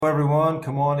Everyone,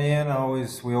 come on in.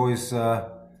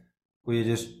 We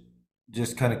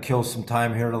just kind of kill some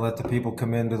time here to let the people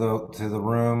come into the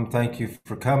room. Thank you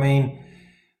for coming.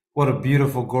 What a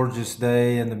beautiful, gorgeous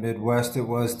day in the Midwest it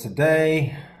was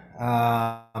today.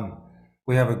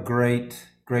 We have a great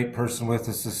person with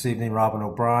us this evening, Robyn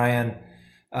O'Brien.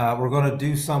 We're going to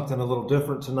do something a little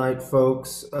different tonight,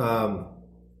 folks.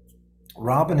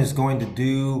 Robyn is going to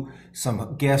do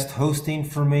some guest hosting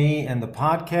for me and the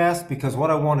podcast because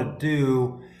what I want to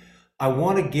do, I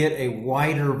want to get a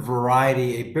wider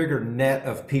variety, a bigger net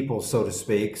of people, so to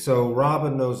speak. So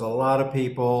Robyn knows a lot of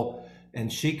people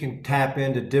and she can tap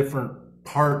into different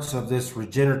parts of this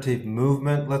regenerative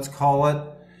movement, let's call it.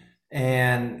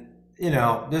 And,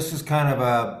 this is kind of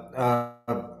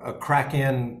a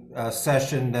crack-in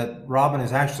session that Robyn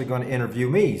is actually going to interview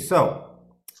me. So,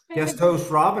 guest host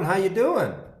Robyn, how you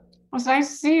doing? Well, it's nice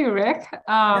to see you, Rick.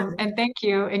 And thank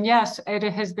you. And yes, it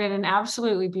has been an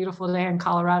absolutely beautiful day in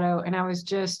Colorado. And I was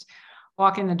just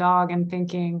walking the dog and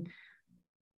thinking,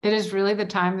 it is really the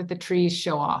time that the trees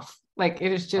show off. Like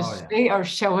it is just, they are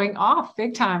showing off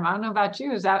big time. I don't know about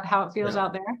you. Is that how it feels Yeah.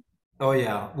 out there? Oh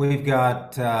yeah, we've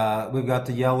got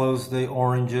the yellows, the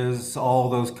oranges, all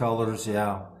those colors.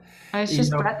 Yeah, And it's you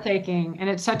just know, breathtaking. And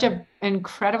it's such an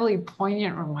incredibly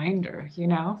poignant reminder.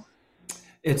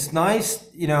 it's nice.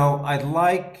 You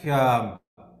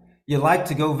like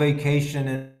to go vacation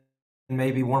in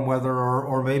maybe warm weather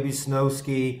or maybe snow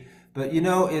ski, but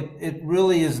it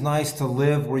really is nice to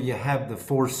live where you have the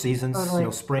four seasons.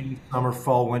 Totally. Spring, summer,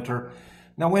 fall, winter.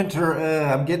 Now winter,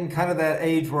 I'm getting kind of that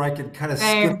age where I can kind of skip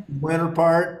Same. the winter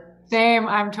part. Same.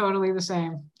 I'm totally the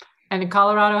same. And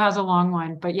Colorado has a long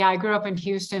one. But yeah, I grew up in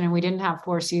Houston and we didn't have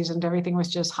four seasons. Everything was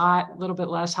just hot, a little bit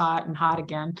less hot and hot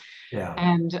again. Yeah.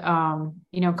 And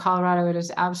Colorado, it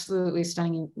is absolutely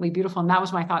stunningly beautiful. And that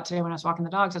was my thought today when I was walking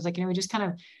the dogs. I was like, we just kind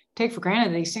of take for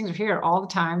granted that these things are here all the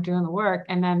time doing the work.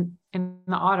 And then in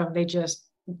the autumn,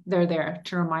 they're there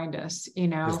to remind us.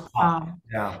 Just pop.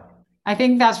 Yeah. I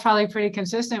think that's probably pretty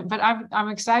consistent, but I'm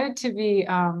excited to be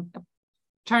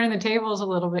turning the tables a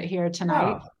little bit here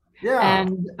tonight. Yeah. Yeah.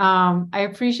 And I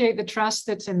appreciate the trust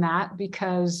that's in that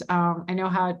because I know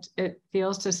how it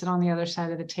feels to sit on the other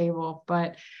side of the table.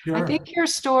 But I Sure. think your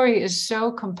story is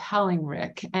so compelling,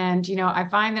 Rick. And, I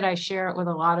find that I share it with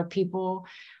a lot of people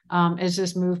as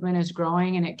this movement is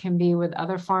growing, and it can be with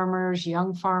other farmers,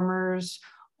 young farmers,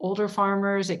 older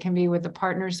farmers. It can be with the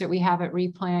partners that we have at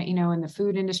Replant, in the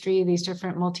food industry, these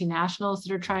different multinationals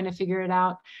that are trying to figure it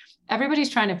out. Everybody's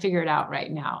trying to figure it out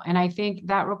right now. And I think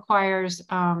that requires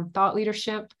thought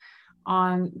leadership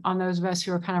on those of us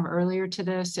who are kind of earlier to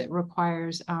this. It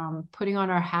requires putting on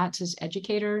our hats as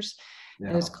educators,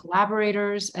 as Yeah.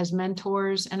 collaborators, as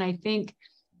mentors. And I think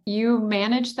you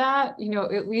manage that,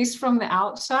 at least from the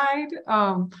outside,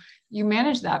 you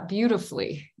manage that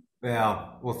beautifully. Yeah.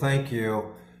 Well, thank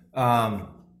you. Um,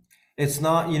 it's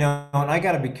not, and I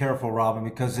got to be careful, Robyn,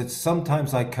 because it's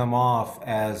sometimes I come off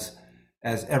as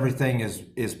everything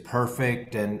is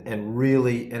perfect and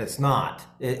really, and it's not.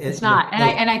 It's not.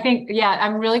 And I think, yeah,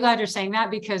 I'm really glad you're saying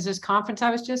that because this conference I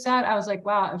was just at, I was like,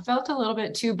 wow, it felt a little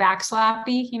bit too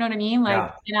backslappy. You know what I mean? Like,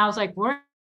 Yeah. and I was like,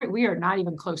 we are not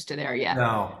even close to there yet.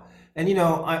 No. And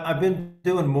I've been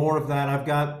doing more of that. I've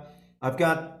got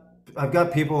I've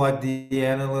got people like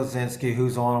Deanna Lazinski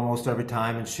who's on almost every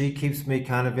time, and she keeps me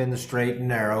kind of in the straight and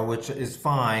narrow, which is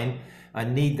fine. I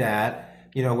need that.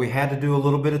 We had to do a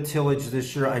little bit of tillage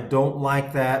this year. I don't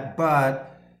like that,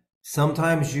 but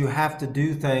sometimes you have to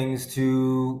do things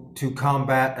to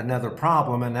combat another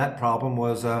problem, and that problem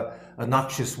was a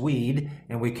noxious weed,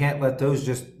 and we can't let those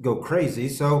just go crazy.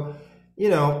 So, you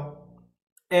know,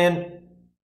 and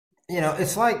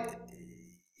it's like,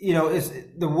 it's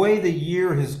the way the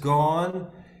year has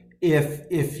gone.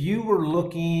 If you were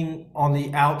looking on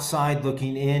the outside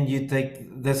looking in, you'd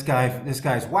think this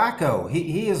guy's wacko.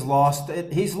 He has lost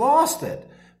it. He's lost it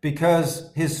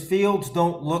because his fields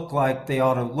don't look like they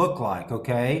ought to look like,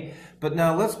 okay? But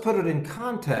now let's put it in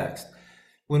context.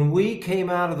 When we came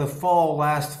out of the fall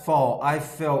last fall, I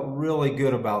felt really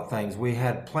good about things. We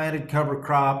had planted cover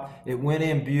crop. It went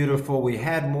in beautiful. We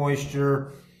had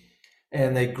moisture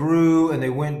and they grew and they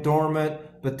went dormant.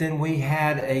 But then we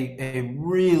had a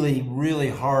really, really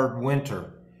hard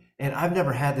winter. And I've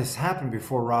never had this happen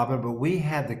before, Robyn, but we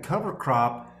had the cover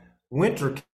crop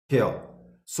winter kill.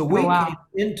 So Oh, we came wow.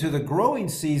 into the growing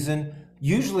season.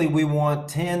 Usually we want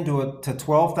 10 to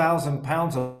 12,000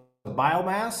 pounds of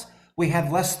biomass. We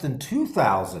had less than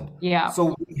 2,000. Yeah,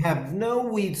 So we have no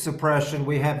weed suppression.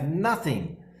 We have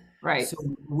nothing. right. So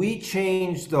we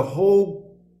changed the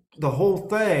whole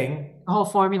thing. The whole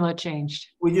formula changed.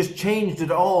 We just changed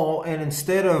it all, and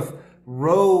instead of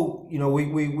row,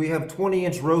 we have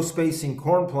 20-inch row spacing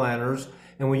corn planters,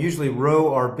 and we usually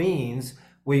row our beans.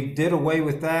 We did away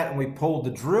with that, and we pulled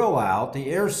the drill out, the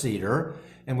air seeder,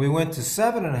 and we went to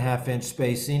 7.5-inch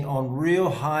spacing on real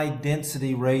high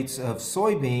density rates of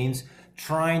soybeans,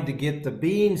 trying to get the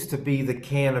beans to be the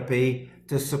canopy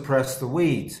to suppress the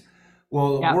weeds.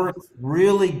 Well, it Yep. worked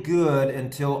really good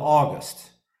until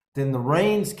August. Then the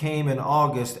rains came in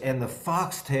August and the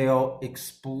foxtail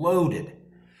exploded.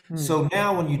 Mm. So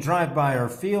now when you drive by our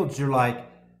fields, you're like,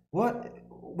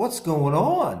 what's going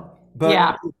on?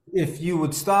 Yeah. But if you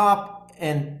would stop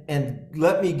and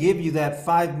let me give you that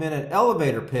 5-minute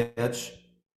elevator pitch,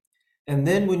 and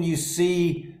then when you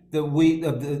see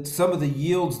that some of the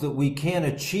yields that we can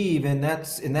achieve in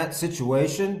that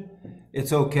situation,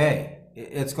 it's okay.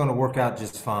 It's going to work out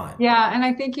just fine. Yeah, and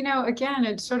I think, again,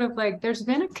 it's sort of like there's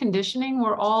been a conditioning.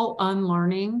 We're all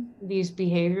unlearning these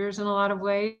behaviors in a lot of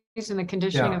ways, and the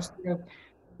conditioning Yeah, of sort of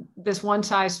this one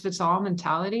size fits all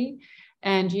mentality.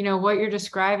 And what you're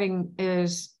describing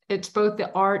is it's both the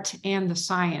art and the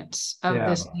science of yeah,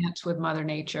 this dance with Mother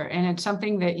Nature. And it's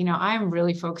something that, I'm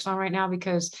really focused on right now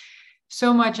because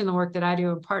so much in the work that I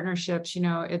do in partnerships,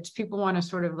 it's people want to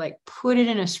sort of like put it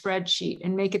in a spreadsheet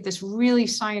and make it this really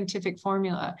scientific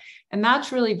formula. And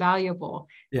that's really valuable.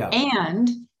 yeah, And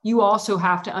you also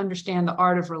have to understand the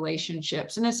art of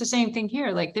relationships. And it's the same thing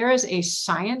here. Like there is a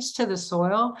science to the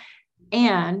soil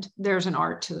and there's an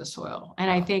art to the soil. And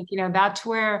I think, that's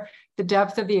where the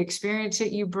depth of the experience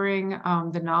that you bring,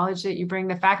 the knowledge that you bring,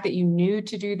 the fact that you knew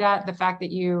to do that, the fact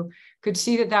that you could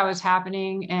see that that was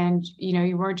happening and,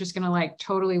 you weren't just going to like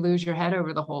totally lose your head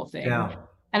over the whole thing. yeah,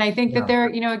 And I think that yeah,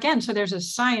 there, again, so there's a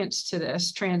science to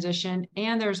this transition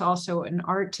and there's also an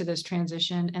art to this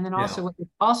transition. And then yeah, also what you're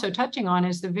also touching on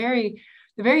is the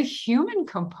very human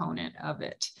component of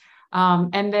it.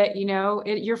 And that,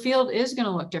 your field is going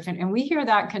to look different. And we hear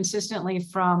that consistently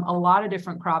from a lot of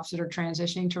different crops that are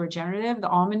transitioning to regenerative. The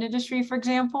almond industry, for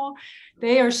example,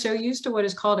 they are so used to what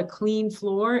is called a clean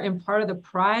floor. And part of the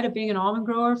pride of being an almond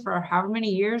grower for however many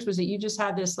years was that you just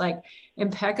had this like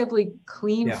impeccably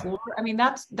clean yeah, floor. I mean,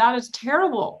 that is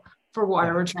terrible for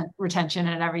water yeah, retention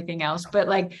and everything else. But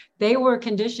like they were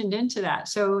conditioned into that.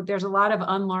 So there's a lot of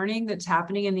unlearning that's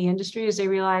happening in the industry as they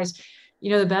realize,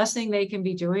 the best thing they can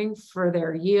be doing for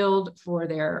their yield, for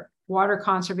their water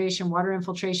conservation, water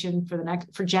infiltration for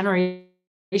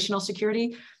generational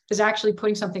security is actually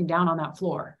putting something down on that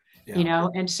floor. yeah.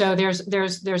 And so there's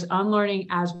unlearning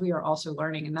as we are also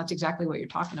learning. And that's exactly what you're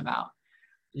talking about.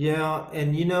 Yeah,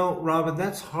 and Robyn,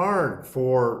 that's hard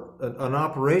for an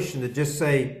operation to just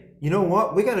say, you know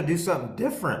what, we got to do something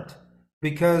different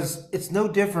because it's no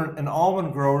different. An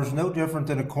almond grower is no different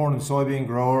than a corn and soybean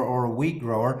grower or a wheat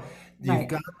grower. You've Right.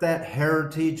 got that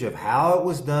heritage of how it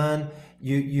was done.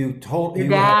 Your You have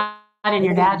dad and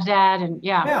your total. dad's dad. And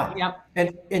yeah, Yeah.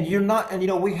 yep. And you're not,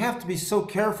 and we have to be so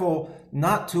careful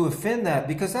not to offend that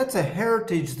because that's a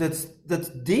heritage that's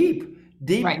deep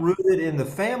Right. rooted in the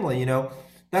family.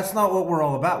 That's not what we're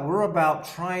all about. We're about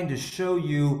trying to show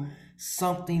you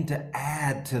something to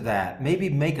add to that. Maybe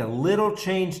make a little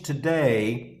change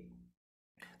today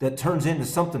that turns into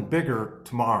something bigger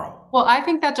tomorrow. Well, I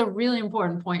think that's a really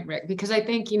important point, Rick, because I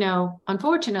think,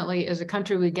 unfortunately, as a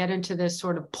country, we get into this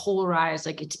sort of polarized,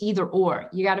 like it's either or.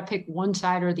 You got to pick one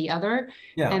side or the other.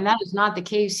 Yeah. And that is not the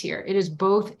case here. It is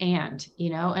both and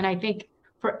I think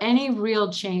for any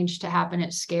real change to happen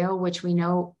at scale, which we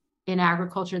know in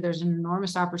agriculture, there's an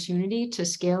enormous opportunity to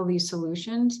scale these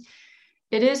solutions.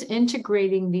 It is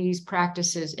integrating these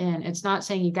practices in. It's not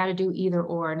saying you got to do either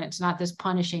or, and it's not this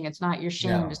punishing. It's not your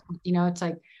shame. Yeah. It's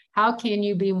like, how can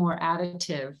you be more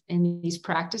additive in these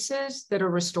practices that are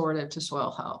restorative to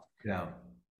soil health? Yeah.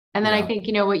 And then I Yeah. think,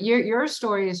 what your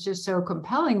story is just so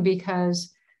compelling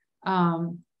because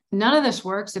none of this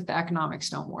works if the economics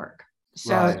don't work.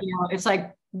 So, Right. it's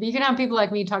like you can have people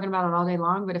like me talking about it all day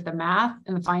long, but if the math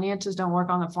and the finances don't work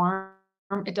on the farm,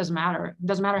 it doesn't matter. It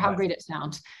doesn't matter how Right. great it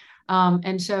sounds.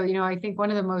 And so, I think one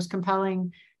of the most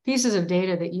compelling pieces of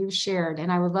data that you've shared,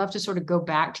 and I would love to sort of go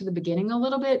back to the beginning a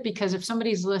little bit, because if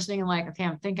somebody's listening and like, okay,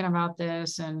 I'm thinking about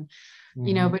this and,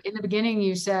 Mhm. but in the beginning,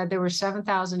 you said there were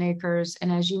 7,000 acres.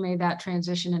 And as you made that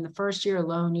transition in the first year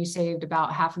alone, you saved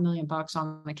about $500,000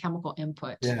 on the chemical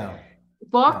input. Yeah.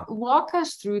 Yeah. Walk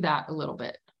us through that a little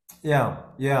bit. Yeah.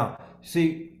 Yeah.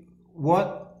 See,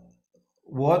 what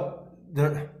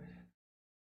the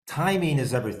timing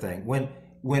is everything.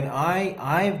 When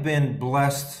I've been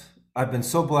blessed, I've been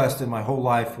so blessed in my whole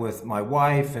life with my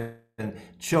wife and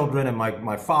children and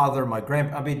my father, my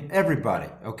I mean everybody,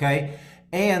 okay?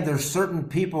 And there's certain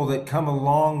people that come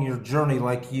along your journey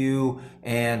like you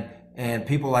and and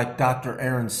people like Dr.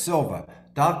 Aaron Silva.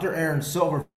 Dr. Aaron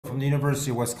Silva from the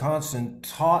University of Wisconsin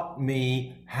taught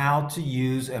me how to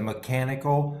use a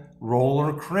mechanical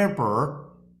roller crimper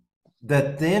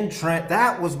that then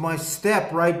that was my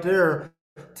step right there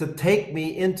to take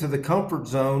me into the comfort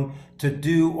zone to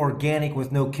do organic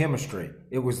with no chemistry.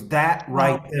 It was that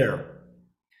right Wow. there.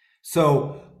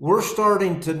 So we're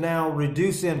starting to now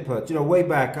reduce inputs. Way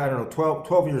back, I don't know,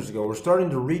 12 years ago, we're starting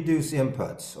to reduce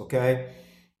inputs, okay?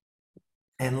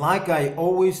 And like I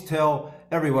always tell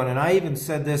everyone, and I even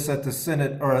said this at the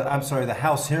Senate, or I'm sorry, the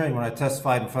House hearing when I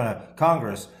testified in front of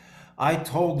Congress, I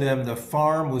told them the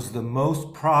farm was the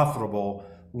most profitable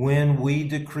when we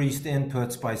decreased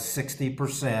inputs by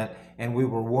 60% and we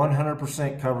were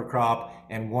 100% cover crop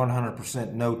and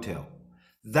 100% no-till.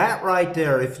 That right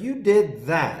there, if you did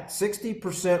that,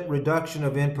 60% reduction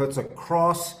of inputs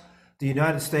across the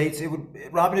United States,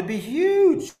 Robyn, it'd be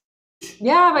huge.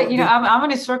 Yeah, but I'm going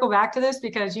to circle back to this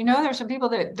because there's some people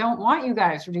that don't want you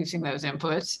guys reducing those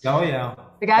inputs. Oh yeah.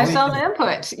 The Oh guys yeah. sell the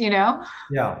inputs.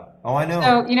 Yeah. Oh, I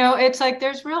So, know. it's like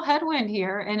there's real headwind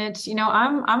here. And it's,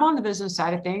 I'm on the business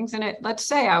side of things. And let's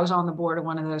say I was on the board of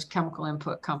one of those chemical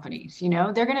input companies,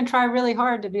 they're going to try really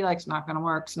hard to be like, it's not going to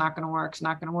work, it's not going to work, it's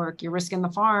not going to work. You're risking the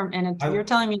farm. And you're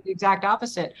telling me the exact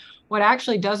opposite. What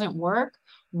actually doesn't work,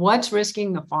 what's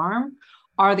risking the farm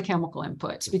are the chemical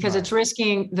inputs, because it's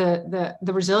risking the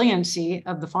resiliency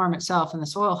of the farm itself and the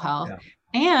soil health. Yeah.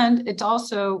 And it's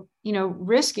also,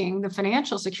 risking the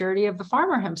financial security of the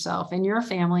farmer himself and your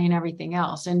family and everything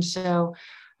else. And so,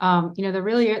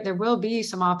 there will be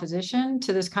some opposition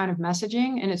to this kind of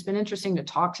messaging. And it's been interesting to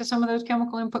talk to some of those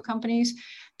chemical input companies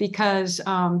because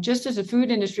just as the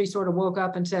food industry sort of woke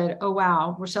up and said, oh,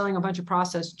 wow, we're selling a bunch of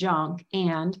processed junk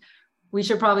and we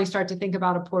should probably start to think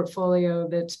about a portfolio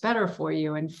that's better for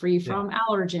you and free from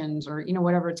allergens or,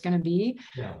 whatever it's going to be.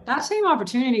 Yeah. That same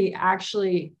opportunity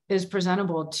actually is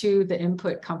presentable to the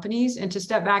input companies, and to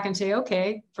step back and say,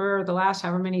 okay, for the last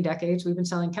however many decades, we've been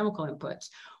selling chemical inputs.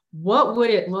 What would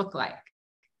it look like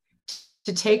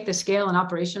to take the scale and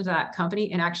operations of that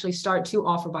company and actually start to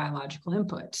offer biological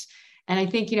inputs? And I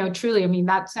think, truly,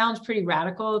 that sounds pretty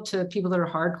radical to people that are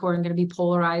hardcore and going to be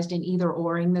polarized in either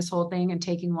oring this whole thing and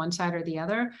taking one side or the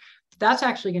other. But that's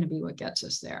actually going to be what gets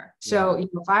us there. So if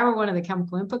I were one of the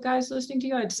chemical input guys listening to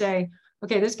you, I'd say,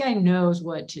 okay, this guy knows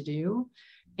what to do.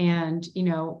 And,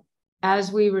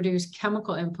 as we reduce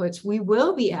chemical inputs, we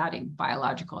will be adding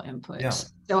biological inputs. Yeah.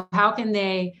 So how can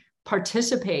they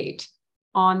participate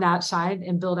on that side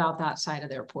and build out that side of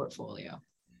their portfolio?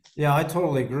 Yeah, I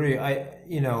totally agree.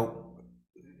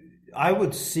 I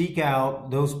would seek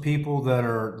out those people that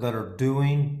are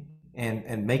doing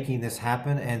and making this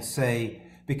happen and say,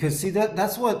 because see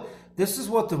this is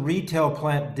what the retail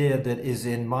plant did that is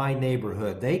in my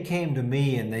neighborhood. They came to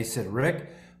me and they said, Rick,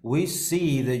 we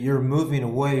see that you're moving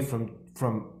away from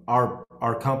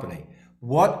our company.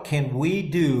 What can we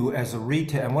do as a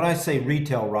retail? And when I say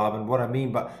retail, Robyn, what I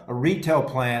mean by a retail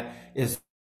plant is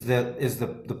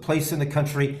the place in the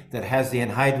country that has the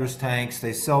anhydrous tanks.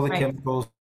 They sell the chemicals.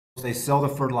 They sell the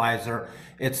fertilizer.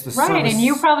 It's the service. And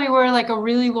you probably were like a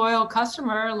really loyal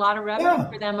customer, a lot of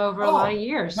revenue for them over a lot of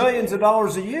years. Millions of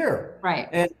dollars a year. Right.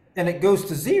 And it goes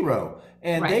to zero.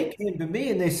 And they came to me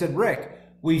and they said, Rick,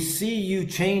 we see you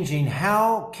changing.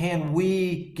 How can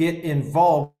we get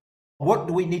involved? What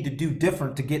do we need to do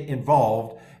different to get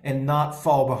involved and not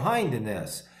fall behind in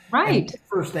this? Right. And the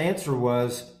first answer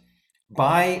was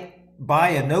buy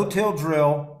a no-till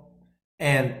drill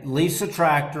and lease a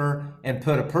tractor and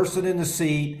put a person in the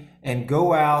seat and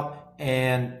go out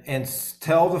and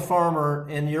tell the farmer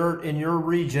in your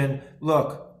region,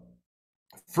 look,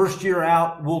 first year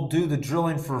out, we'll do the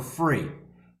drilling for free.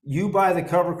 You buy the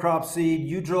cover crop seed,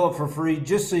 you drill it for free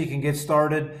just so you can get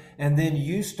started, and then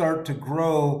you start to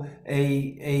grow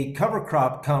a cover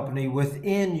crop company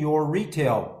within your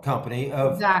retail company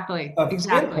of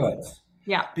inputs.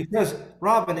 Yeah. Because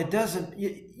Robyn, it doesn't,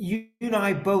 you and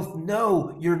I both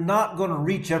know you're not going to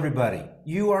reach everybody.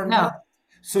 You are not.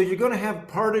 So you're going to have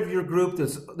part of your group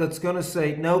that's going to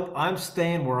say, nope, I'm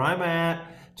staying where I'm at.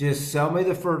 Just sell me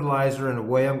the fertilizer and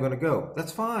away I'm going to go.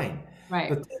 That's fine. Right.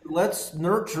 But let's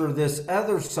nurture this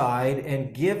other side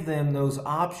and give them those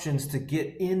options to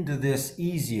get into this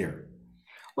easier.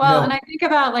 Well, and I think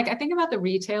about the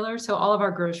retailers. So all of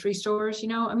our grocery stores,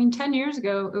 10 years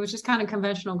ago, it was just kind of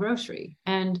conventional grocery.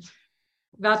 And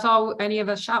that's all any of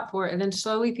us shop for. And then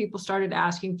slowly people started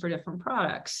asking for different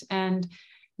products. And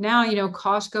now,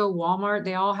 Costco, Walmart,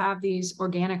 they all have these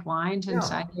organic lines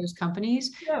inside those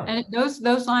companies. Yeah. And those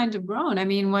lines have grown. I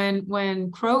mean,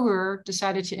 when Kroger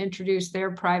decided to introduce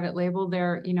their private label,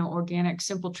 their, organic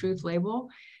Simple Truth label,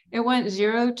 It went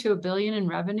 0 to 1 billion in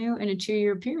revenue in a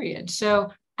 2-year period.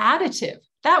 So additive,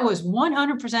 that was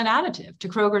 100% additive to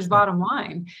Kroger's Right. bottom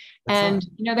line. That's right.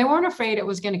 And, they weren't afraid it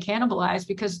was going to cannibalize,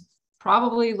 because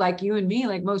probably like you and me,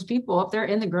 like most people, if they're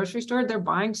in the grocery store, they're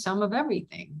buying some of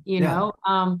everything, Yeah.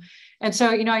 And so,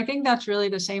 I think that's really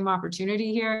the same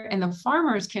opportunity here, and the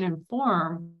farmers can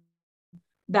inform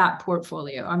that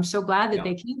portfolio. I'm so glad that Yeah.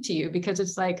 they came to you, because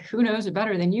it's like, who knows it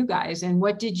better than you guys? And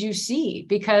what did you see?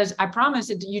 Because I promise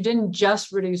that you didn't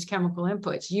just reduce chemical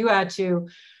inputs.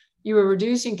 You were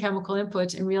reducing chemical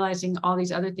inputs and realizing all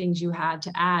these other things you had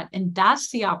to add. And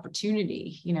that's the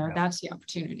opportunity, Yeah. that's the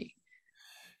opportunity.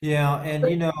 Yeah.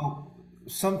 And,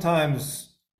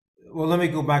 sometimes, well, let me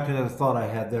go back to another thought I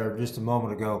had there just a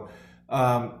moment ago.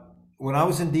 Um, when I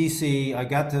was in DC, I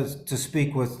got to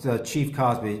speak with Chief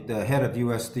Cosby, the head of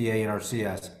USDA and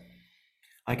RCS.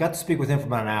 I got to speak with him for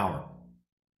about an hour.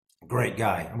 Great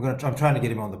guy. I'm trying to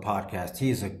get him on the podcast. He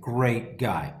is a great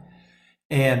guy.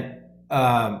 And,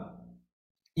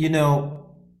 you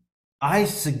know, I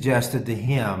suggested to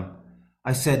him,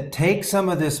 I said, take some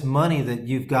of this money that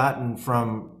you've gotten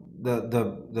from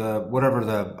the whatever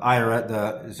the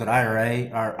IRA, is it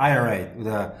IRA or IRA,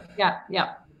 Yeah,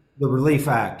 yeah. the Relief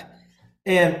Act,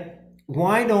 and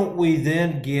why don't we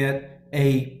then get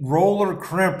a roller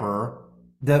crimper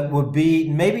that would be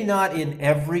maybe not in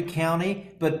every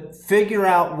county, but figure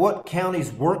out what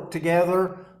counties work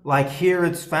together. Like here,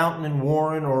 it's Fountain and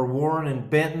Warren, or Warren and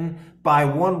Benton. Buy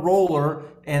one roller,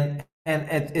 and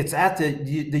it's at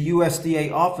the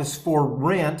USDA office for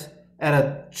rent at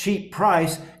a cheap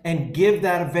price, and give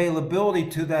that availability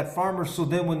to that farmer. So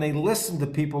then, when they listen to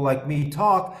people like me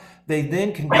talk, they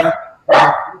then can go to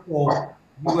the local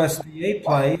USDA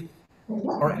place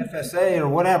or FSA or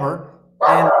whatever,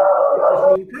 and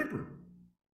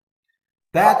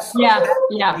Yeah, that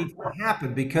yeah. needs to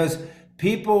happen, because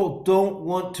people don't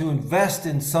want to invest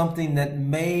in something that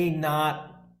may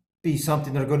not be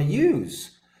something they're going to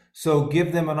use. So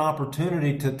give them an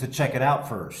opportunity to check it out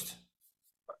first.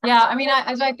 Yeah, I mean,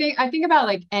 I think about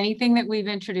like anything that we've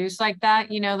introduced like that,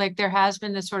 like there has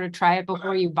been this sort of try it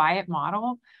before you buy it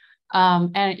model.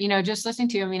 And just listening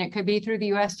to you, I mean, it could be through the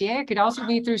USDA, it could also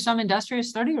be through some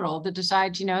industrious 30-year-old that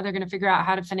decides, they're going to figure out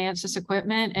how to finance this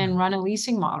equipment and run a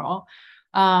leasing model.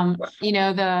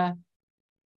 The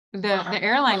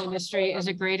airline industry is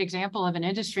a great example of an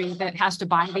industry that has to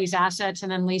buy these assets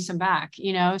and then lease them back,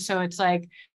 so it's like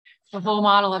the whole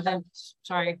model of that.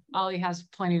 Sorry, Ollie has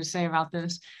plenty to say about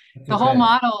this. It's The whole okay.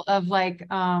 model of like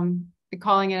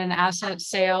calling it an asset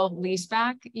sale lease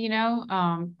back,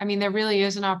 I mean, there really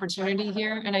is an opportunity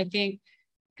here. And I think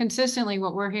consistently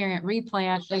what we're hearing at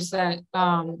Replant is that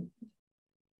the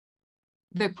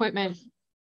equipment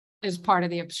is part of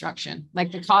the obstruction.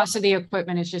 Like the cost of the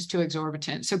equipment is just too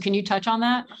exorbitant. So can you touch on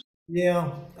that?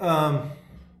 Yeah.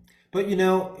 But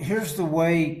here's the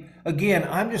way. Again,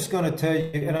 I'm just going to tell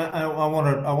you, and I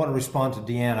want to respond to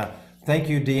Deanna. Thank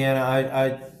you,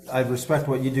 Deanna. I respect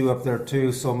what you do up there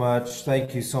too so much.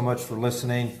 Thank you so much for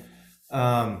listening.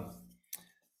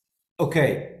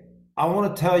 Okay, I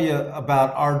want to tell you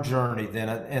about our journey then,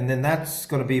 and then that's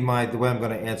going to be the way I'm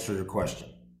going to answer your question,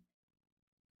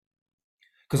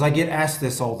 because I get asked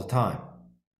this all the time.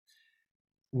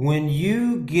 When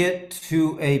you get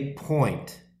to a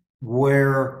point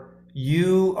where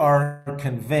you are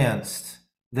convinced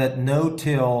that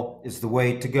no-till is the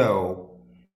way to go,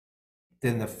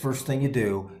 then the first thing you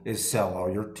do is sell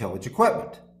all your tillage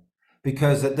equipment,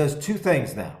 because it does two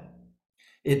things now.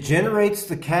 It generates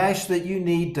the cash that you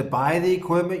need to buy the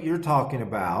equipment you're talking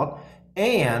about,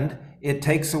 and it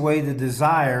takes away the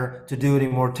desire to do any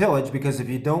more tillage, because if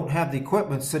you don't have the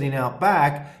equipment sitting out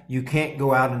back, you can't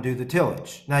go out and do the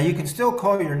tillage. Now, you can still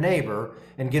call your neighbor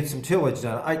and get some tillage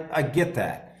done. I get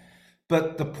that.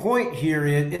 But the point here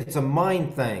is it's a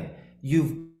mind thing.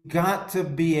 You've got to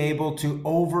be able to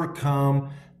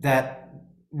overcome that.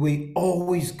 We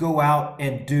always go out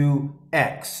and do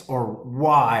X or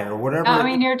Y or whatever. I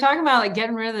mean, you're talking about like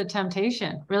getting rid of the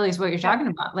temptation, really is what you're talking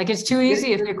about. Like it's too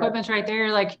easy. If the equipment's right there,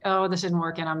 you're like, oh, this isn't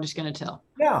working, I'm just going to till.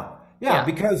 Yeah,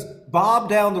 because Bob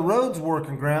down the road's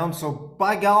working ground. So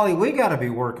by golly, we got to be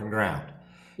working ground.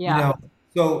 Yeah.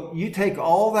 So you take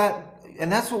all that, and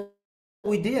that's what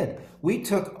we did. We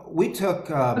took.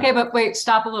 Okay, but wait,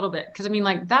 stop a little bit. Because I mean,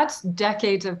 like that's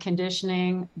decades of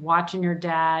conditioning, watching your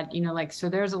dad, like, so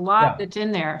there's a lot that's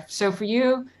in there. So for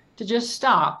you to just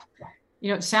stop,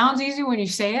 it sounds easy when you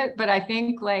say it, but I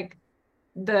think like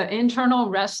the internal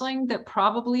wrestling that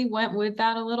probably went with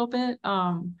that a little bit.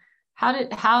 Talk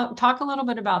a little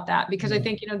bit about that, because I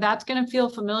think, that's going to feel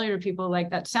familiar to people. Like,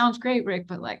 that sounds great, Rick,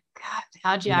 but like, God,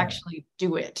 how'd you actually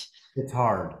do it? It's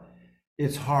hard.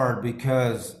 it's hard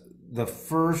because the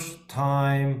first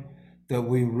time that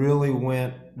we really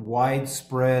went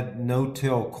widespread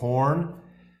no-till corn,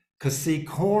 because see,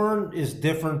 corn is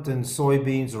different than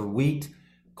soybeans or wheat.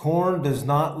 Corn does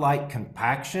not like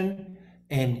compaction,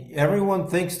 and everyone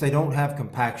thinks they don't have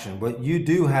compaction, but you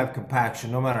do have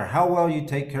compaction. No matter how well you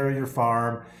take care of your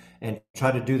farm and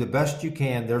try to do the best you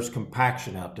can, there's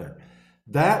compaction out there.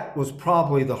 That was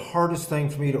probably the hardest thing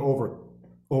for me to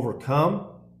overcome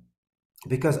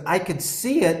because I could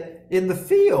see it in the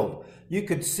field. You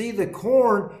could see the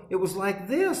corn. It was like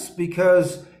this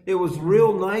because it was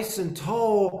real nice and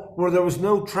tall where there was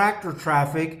no tractor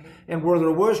traffic, and where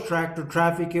there was tractor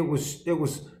traffic, it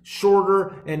was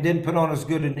shorter and didn't put on as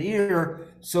good an ear.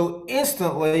 So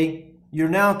instantly, you're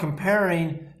now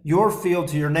comparing your field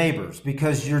to your neighbors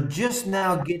because you're just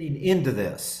now getting into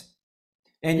this,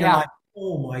 and you're Yeah. like,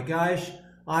 oh my gosh,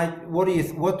 I what do you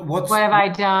what's What have I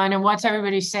done? And what's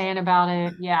everybody saying about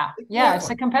it? Yeah. Yeah. It's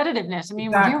exactly the competitiveness. I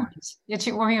mean, we're exactly.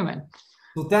 humans. We're human.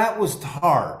 So that was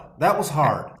hard. That was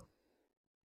hard.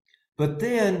 But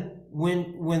then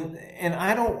when and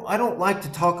I don't like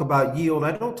to talk about yield.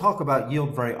 I don't talk about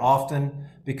yield very often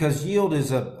because yield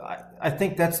is I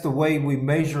think that's the way we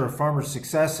measure a farmer's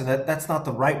success, and that's not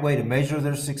the right way to measure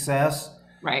their success.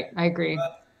 Right. I agree.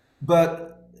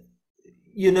 But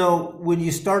when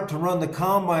you start to run the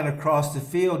combine across the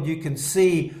field, you can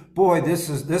see, boy,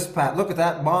 this pat. Look at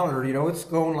that monitor. It's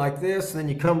going like this, and then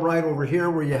you come right over here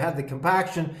where you had the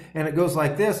compaction, and it goes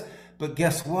like this. But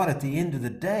guess what? At the end of the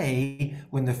day,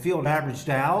 when the field averaged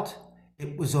out,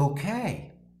 it was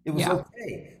okay. It was Yeah.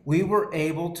 okay. We were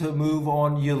able to move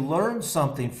on. You learned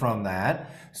something from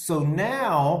that. So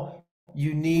now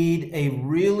you need a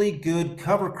really good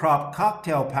cover crop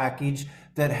cocktail package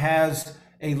that has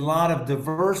a lot of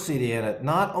diversity in it,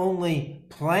 not only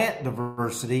plant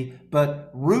diversity,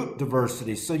 but root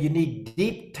diversity. So you need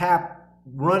deep tap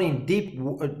running, deep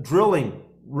drilling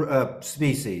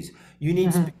species. You need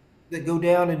Mhm. that go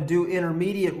down and do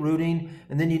intermediate rooting,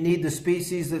 and then you need the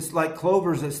species that's like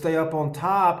clovers that stay up on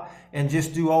top and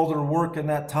just do all their work in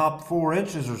that top 4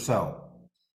 inches or so.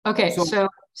 Okay. So So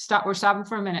we're stopping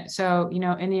for a minute. So,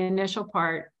 in the initial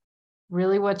part,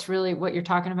 really what you're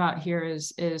talking about here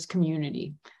is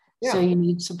community. So yeah, you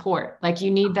need support. Like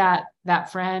you need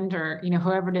that friend or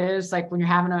whoever it is, like when you're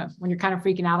kind of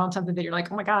freaking out on something that you're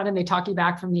like, oh my God, and they talk you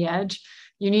back from the edge.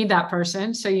 You need that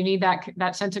person. So you need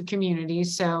that sense of community.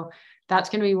 So that's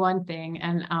going to be one thing.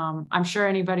 And I'm sure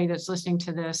anybody that's listening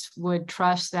to this would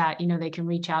trust that they can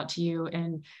reach out to you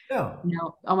and yeah.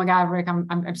 oh my God, Rick,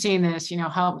 I'm seeing this,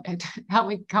 help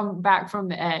me come back from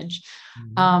the edge.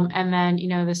 Mhm. And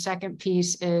then, the second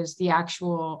piece is the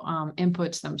actual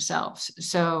inputs themselves.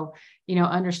 So,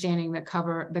 understanding the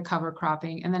cover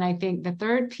cropping. And then I think the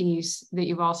third piece that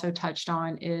you've also touched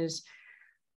on is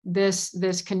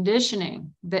this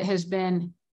conditioning that has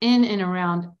been in and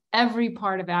around every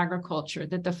part of agriculture,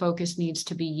 that the focus needs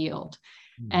to be yield.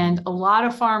 Mhm. And a lot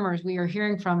of farmers we are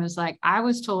hearing from is like, I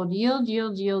was told yield,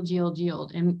 yield, yield, yield,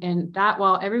 yield. And that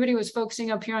while everybody was focusing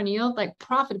up here on yield, like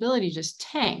profitability just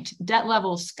tanked, debt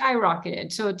levels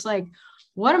skyrocketed. So it's like,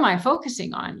 what am I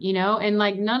focusing on? And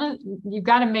like you've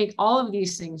got to make all of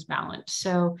these things balanced.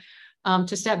 So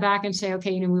to step back and say,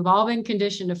 okay, we've all been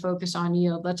conditioned to focus on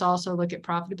yield. Let's also look at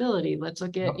profitability. Let's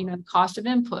look at, Yep. the cost of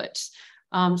inputs.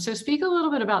 So speak a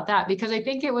little bit about that, because I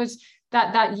think it was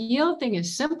that yield thing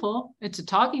is simple. It's a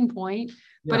talking point,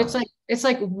 but Yeah. it's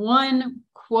like one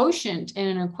quotient in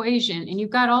an equation, and you've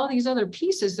got all these other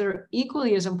pieces that are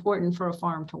equally as important for a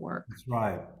farm to work. That's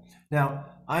right. Now,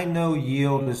 I know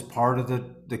yield is part of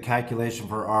the calculation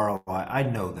for ROI. I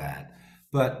know that.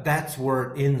 But that's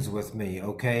where it ends with me,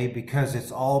 okay? Because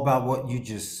it's all about what you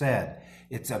just said.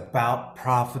 It's about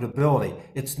profitability.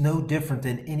 It's no different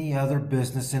than any other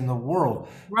business in the world.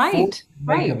 Ford Right, can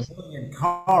make a right. million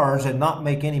cars and not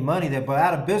make any money. They'll go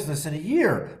out of business in a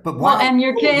year. But Well, why? and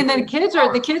your kid, and then the kids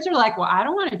are like, well, I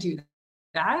don't want to do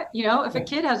that. If a Yeah.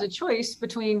 kid has a choice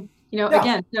between, Yeah.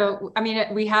 again, so I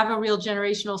mean, we have a real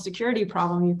generational security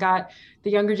problem. You've got the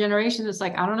younger generation that's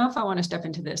like, I don't know if I want to step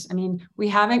into this. I mean, we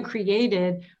haven't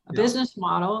created a Yeah. business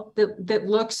model that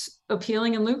looks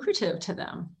appealing and lucrative to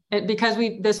them. Because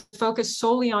this focus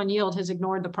solely on yield has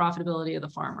ignored the profitability of the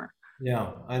farmer.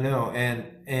 Yeah, I know.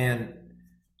 And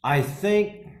I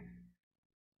think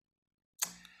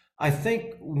I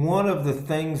think one of the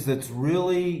things that's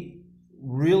really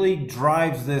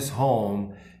drives this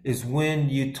home is when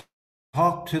you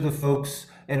talk to the folks,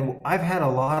 and I've had a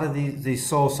lot of these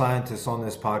soil scientists on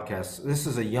this podcast. This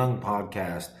is a young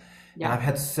podcast, and Yeah. I've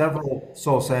had several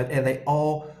soil scientists, and they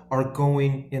all are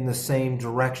going in the same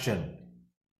direction.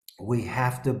 we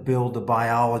have to build the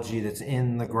biology that's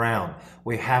in the ground.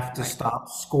 We have to Right. stop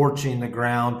scorching the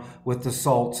ground with the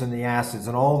salts and the acids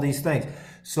and all these things.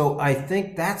 So I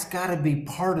think that's got to be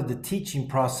part of the teaching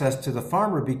process to the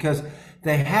farmer, because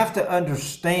they have to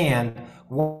understand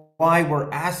why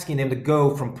we're asking them to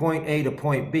go from point A to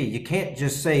point B. You can't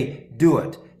just say, do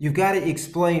it. You've got to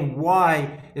explain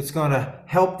why it's going to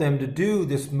help them to do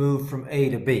this move from A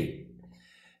to B.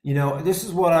 This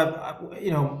is what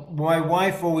my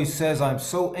wife always says, I'm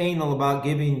so anal about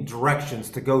giving directions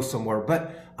to go somewhere,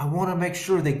 but I want to make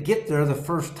sure they get there the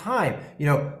first time.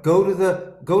 Go to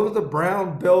the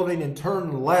brown building and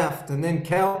turn left and then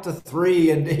count to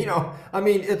three. And, I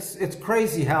mean, it's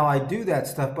crazy how I do that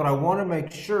stuff, but I want to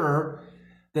make sure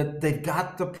that they've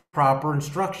got the proper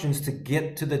instructions to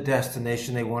get to the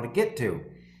destination they want to get to.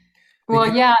 Well,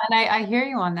 Because, yeah, and I hear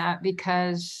you on that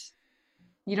because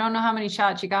you don't know how many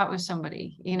shots you got with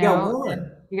somebody, yeah, and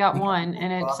one. you got You one,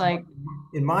 and it's like,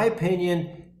 In my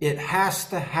opinion, it has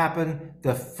to happen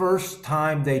the first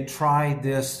time they try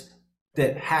this,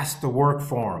 that has to work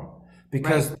for them. right.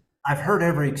 Because I've heard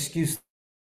every excuse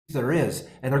there is,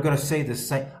 and they're going to say the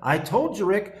same. I told you,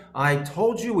 Rick. I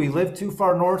told you we live too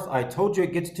far north. I told you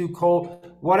it gets too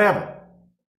cold. Whatever.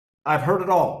 I've heard it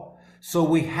all. So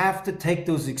we have to take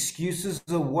those excuses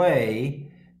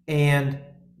away and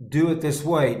do it this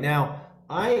way. Now,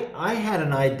 I had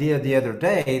an idea the other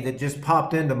day that just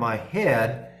popped into my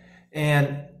head,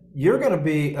 and you're going to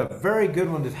be a very good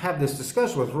one to have this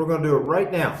discussion with. We're going to do it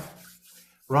right now.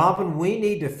 Robyn, we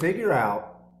need to figure out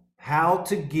how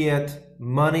to get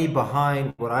money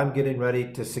behind what I'm getting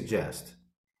ready to suggest.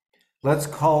 Let's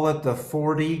call it the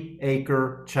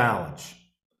 40-acre challenge.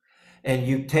 And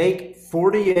you take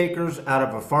 40 acres out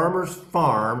of a farmer's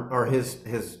farm, or his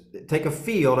take a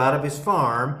field out of his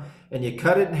farm, and you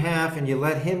cut it in half, and you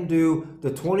let him do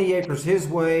the 20 acres his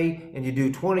way, and you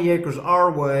do 20 acres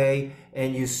our way,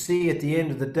 and you see at the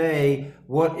end of the day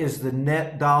what is the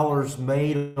net dollars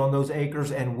made on those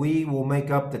acres, and we will make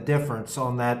up the difference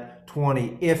on that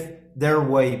 20 if their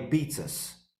way beats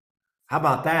us. How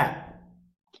about that?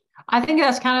 I think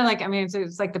that's kind of like, I mean,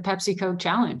 it's like the Pepsi Coke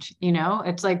challenge,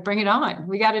 it's like, bring it on.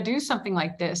 We got to do something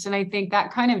like this. And I think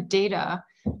that kind of data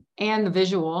and the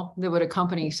visual that would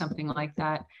accompany something like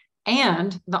that,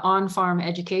 and the on-farm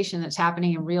education that's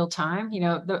happening in real time,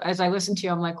 as I listen to you,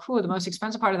 I'm like, the most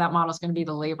expensive part of that model is going to be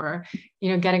the labor,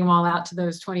 getting them all out to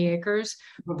those 20 acres.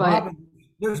 But But Robyn,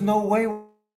 there's no way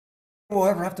we'll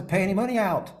ever have to pay any money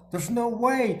out. There's no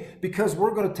way, because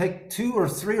we're going to take 2 or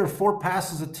 3 or 4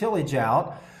 passes of tillage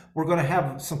out. We're going to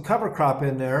have some cover crop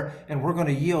in there, and we're going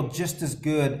to yield just as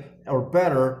good or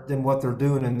better than what they're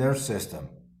doing in their system.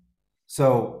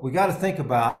 So we got to think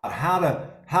about how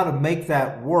to make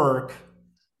that work.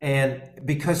 And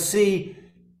because, see,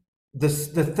 the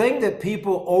thing that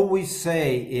people always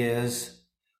say is,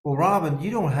 well, Robyn, you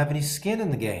don't have any skin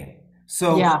in the game.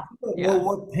 So, yeah, well, yeah.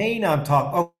 what pain I'm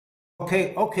talking? Oh,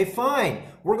 okay, fine.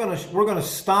 We're gonna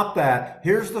stop that.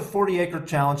 Here's the 40-acre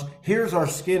challenge. Here's our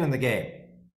skin in the game.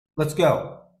 Let's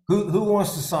go. Who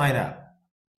wants to sign up?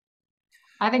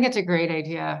 I think it's a great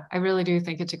idea. I really do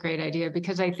think it's a great idea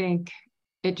because I think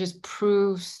it just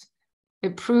proves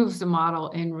the model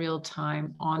in real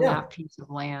time on Yeah, that piece of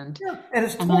land. yeah. And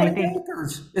it's And I 20 think,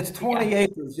 acres. It's yeah, 20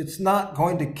 acres. It's not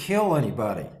going to kill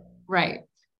anybody. right,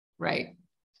 right.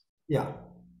 Yeah.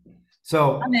 I'm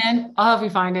So in. I'll help you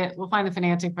find it. We'll find the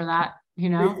financing for that. I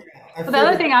But the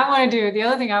other figured, thing I want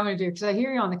to do, because I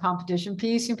hear you on the competition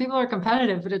piece, people are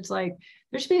competitive, but it's like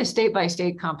there should be a state by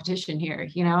state competition here,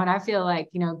 and I feel like,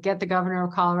 get the governor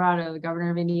of Colorado, the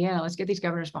governor of Indiana, let's get these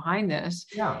governors behind this.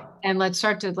 yeah. And let's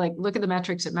start to like look at the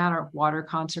metrics that matter: water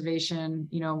conservation,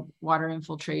 water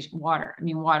infiltration, water.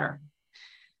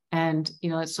 And,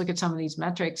 let's look at some of these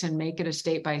metrics and make it a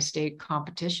state by state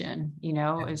competition,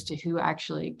 as to who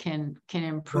actually can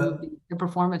improve But the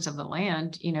performance of the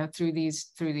land, through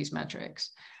these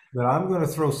metrics. but I'm going to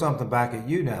throw something back at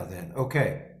you now then.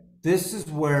 Okay. This is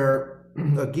where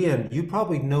again, you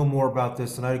probably know more about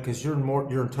this than I do, because you're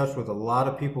in touch with a lot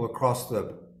of people across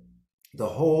the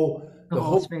whole The the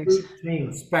whole whole space. food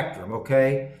chain spectrum,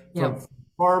 okay? From Yep.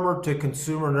 farmer to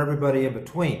consumer and everybody in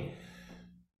between.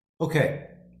 Okay.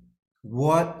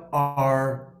 What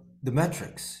are the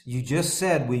metrics? You just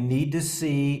said we need to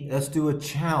see, let's do a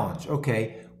challenge.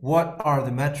 Okay, what are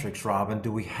the metrics, Robyn?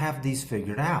 Do we have these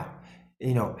figured out?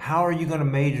 How are you going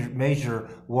to measure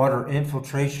water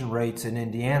infiltration rates in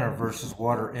Indiana versus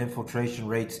water infiltration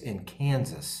rates in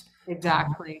Kansas?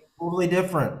 Exactly. Totally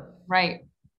different. Right.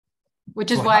 Which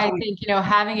is So why how I do we, think,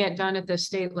 having it done at the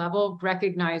state level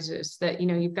recognizes that,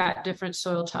 you've got different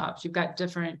soil types, you've got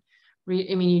different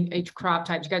I mean, each crop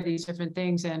type, you got these different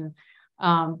things.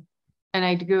 Um, and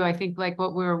I think like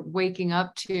what we're waking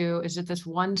up to is that this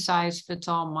one size fits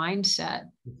all mindset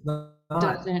It's not.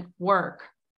 doesn't work.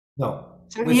 No.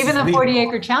 So Which even is the reason 40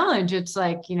 acre why. challenge, it's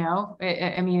like,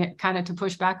 I mean, kind of to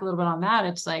push back a little bit on that,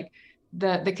 it's like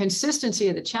the consistency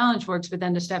of the challenge works, but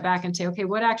then to step back and say, okay,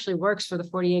 what actually works for the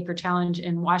 40 acre challenge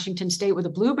in Washington State with a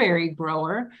blueberry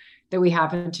grower that we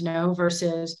happen to know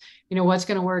versus, what's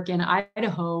going to work in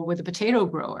Idaho with a potato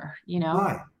grower,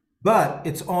 Right. But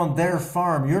it's on their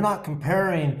farm. You're not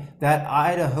comparing that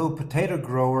Idaho potato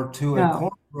grower to a No,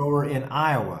 corn grower in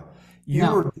Iowa. You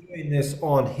no. are doing this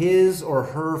on his or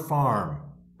her farm.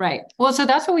 Right. Well, so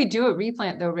that's what we do at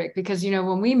Replant though, Rick, because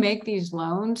when we make these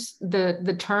loans,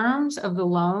 the terms of the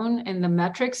loan and the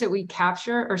metrics that we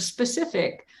capture are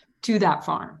specific to that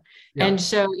farm. And Yeah.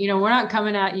 so, we're not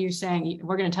coming at you saying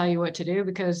we're going to tell you what to do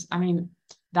because I mean,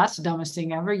 that's the dumbest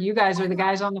thing ever. You guys are the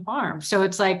guys on the farm. So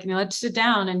it's like, let's sit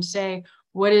down and say,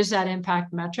 what is that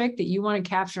impact metric that you want to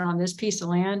capture on this piece of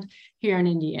land here in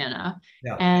Indiana?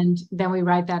 Yeah. And then we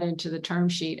write that into the term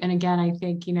sheet. And again, I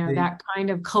think, See, that kind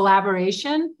of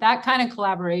collaboration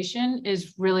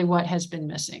is really what has been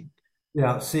missing.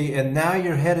 yeah, see, and now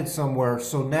you're headed somewhere.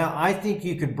 So now I think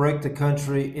you could break the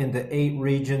country into 8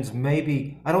 regions.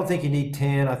 Maybe, I don't think you need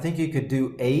 10. I think you could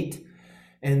do 8.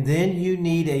 And then you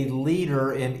need a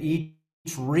leader in each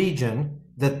region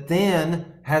that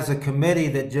then has a committee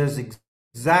that does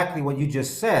exactly what you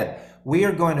just said. We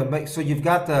are going to make, so you've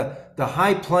got the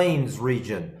High Plains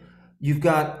region. You've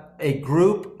got a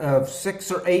group of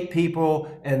 6 or 8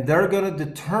 people, and they're going to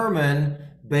determine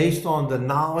based on the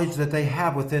knowledge that they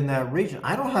have within that region.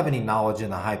 I don't have any knowledge in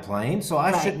the High Plains, so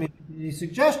I Right. shouldn't make any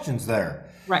suggestions there.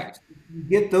 Right. You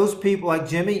get those people like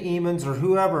Jimmy Emons or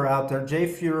whoever out there, Jay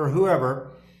Fuhrer,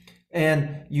 whoever,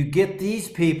 and you get these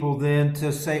people then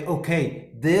to say,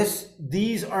 okay,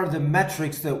 these are the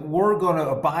metrics that we're going to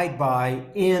abide by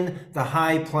in the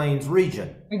High Plains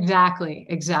region. Exactly.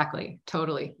 Exactly.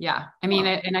 Totally. Yeah. I mean,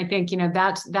 Huh. and I think,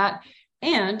 that's that.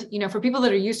 And, for people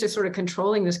that are used to sort of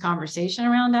controlling this conversation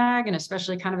around ag and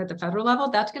especially kind of at the federal level,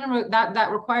 that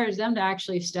requires them to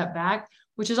actually step back,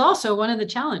 which is also one of the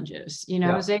challenges,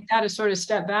 Yeah. is they've got to sort of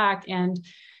step back. And,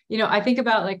 I think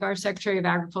about like our Secretary of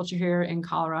Agriculture here in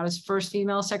Colorado's first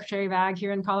female Secretary of Ag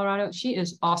here in Colorado. She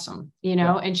is awesome,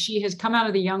 Yeah. and she has come out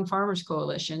of the Young Farmers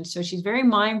Coalition. So she's very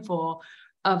mindful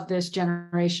of this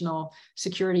generational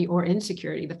security or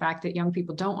insecurity, the fact that young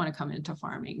people don't want to come into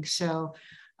farming. So,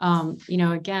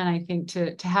 again, I think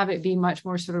to have it be much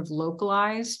more sort of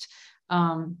localized,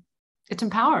 it's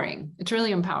empowering. It's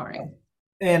really empowering.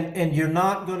 And you're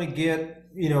not going to get,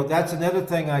 that's another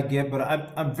thing I get, but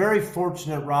I'm very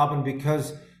fortunate, Robyn,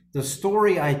 because the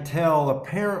story I tell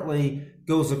apparently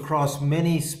goes across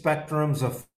many spectrums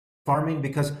of farming.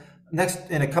 Because next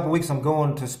in a couple of weeks, I'm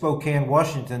going to Spokane,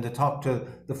 Washington, to talk to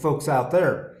the folks out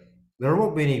there. There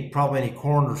won't be probably any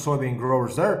corn or soybean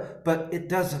growers there, but it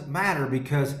doesn't matter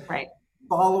because Right.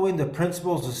 following the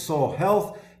principles of soil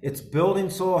health, it's building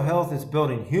soil health, it's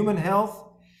building human health.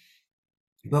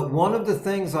 But one of the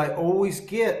things I always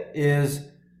get is,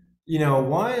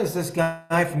 why is this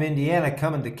guy from Indiana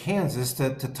coming to Kansas to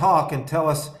talk and tell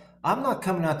us, I'm not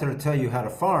coming out there to tell you how to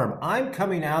farm. I'm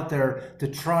coming out there to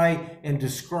try and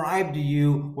describe to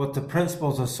you what the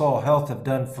principles of soil health have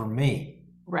done for me.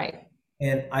 Right.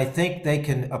 And I think they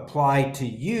can apply to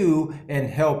you and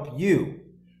help you.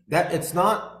 That it's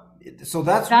not, so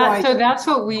that's why. So that's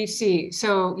what we see.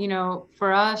 So,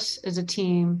 for us as a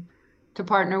team to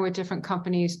partner with different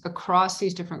companies across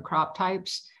these different crop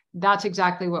types, that's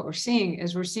exactly what we're seeing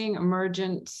is we're seeing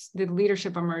the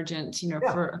leadership emergence, Yeah.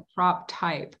 for a crop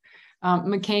type.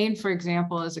 McCain, for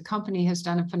example, as a company has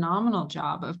done a phenomenal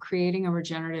job of creating a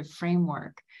regenerative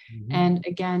framework. Mhm. And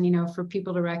again, for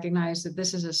people to recognize that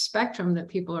this is a spectrum that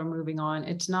people are moving on.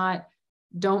 It's not,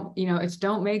 don't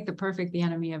make the perfect the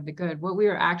enemy of the good. What we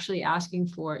are actually asking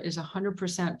for is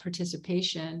 100%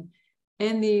 participation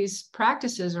in these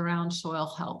practices around soil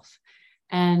health.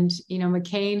 And,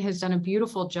 McCain has done a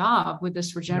beautiful job with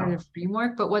this Yeah. regenerative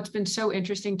framework. But what's been so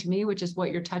interesting to me, which is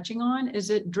what you're touching on, is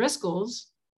that Driscoll's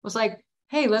was like,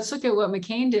 hey, let's look at what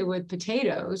McCain did with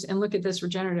potatoes and look at this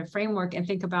regenerative framework and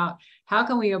think about how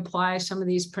can we apply some of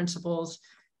these principles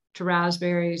to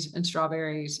raspberries and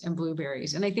strawberries and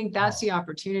blueberries. And I think that's the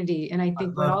opportunity. And I I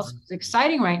think what love also is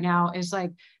exciting right now is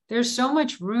like, there's so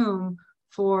much room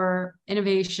for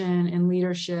innovation and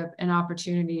leadership and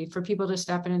opportunity for people to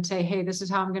step in and say, hey, this is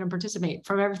how I'm going to participate,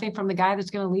 from everything from the guy that's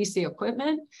going to lease the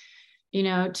equipment,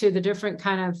 to the different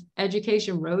kind of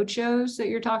education roadshows that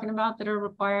you're talking about that are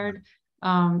required,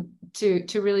 to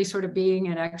really sort of being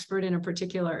an expert in a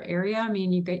particular area. I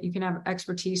mean, you can have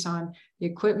expertise on the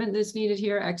equipment that's needed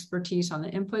here, expertise on the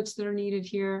inputs that are needed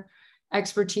here,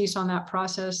 expertise on that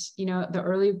process,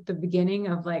 the beginning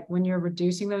of like when you're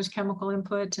reducing those chemical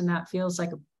inputs, and that feels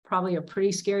like probably a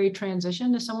pretty scary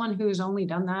transition to someone who's only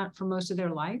done that for most of their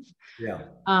life. Yeah.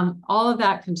 All of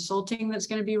that consulting that's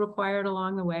going to be required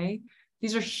along the way.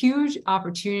 These are huge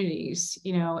opportunities,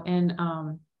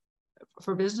 and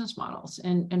for business models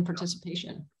and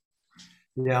participation.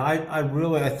 Yeah,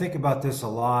 I think about this a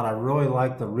lot. I really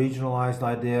like the regionalized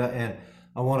idea, and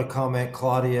I want to comment,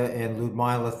 Claudia and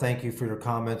Ludmila, thank you for your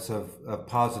comments of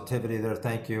positivity there.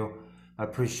 Thank you. I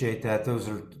appreciate that. Those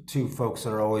are two folks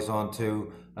that are always on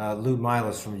too.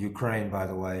 Ludmila's from Ukraine, by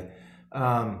the way.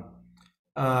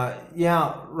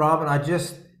 Yeah, Robyn,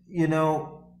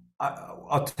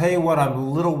 I'll tell you what I'm a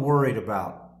little worried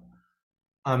about.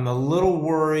 I'm a little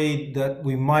worried that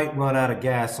we might run out of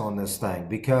gas on this thing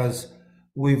because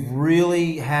we've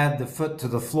really had the foot to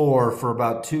the floor for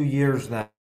about 2 years now.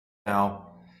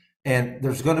 And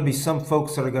there's going to be some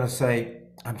folks that are going to say,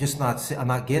 I'm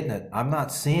not getting it. I'm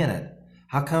not seeing it.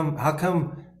 How come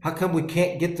we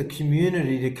can't get the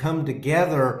community to come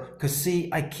together? Because see,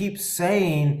 I keep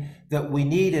saying that we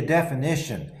need a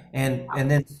definition. And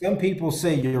then some people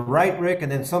say, you're right, Rick.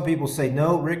 And then some people say,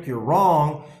 no, Rick, you're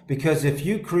wrong. Because if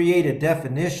you create a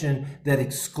definition that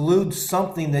excludes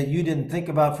something that you didn't think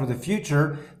about for the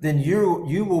future, then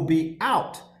you will be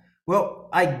out. Well,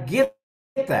 I get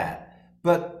that.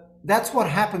 But that's what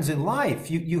happens in life.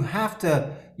 We've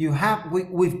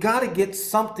got to get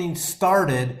something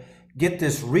started, get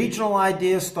this regional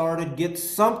idea started, get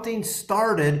something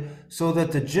started so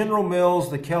that the General Mills,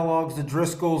 the Kellogg's, the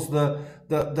Driscoll's, the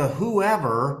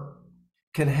whoever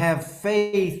can have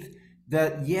faith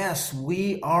that yes,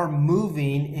 we are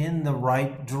moving in the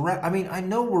right direction. I mean, I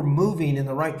know we're moving in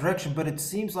the right direction, but it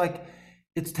seems like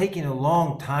it's taking a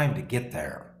long time to get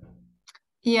there.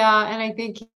 Yeah. And I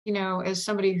think, as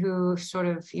somebody who sort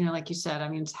of, like you said, I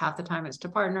mean, it's half the time it's to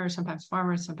partners, sometimes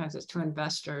farmers, sometimes it's to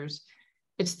investors.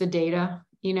 It's the data,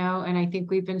 and I think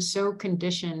we've been so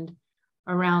conditioned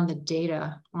around the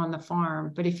data on the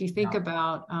farm. But if you think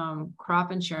about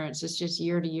crop insurance, it's just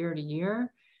year to year to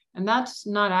year. And that's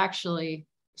not actually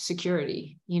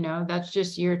security, that's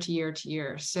just year to year to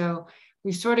year. So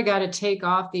we've sort of got to take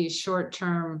off these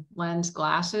short-term lens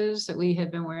glasses that we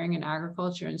have been wearing in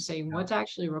agriculture and say, what's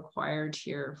actually required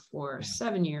here for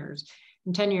 7 years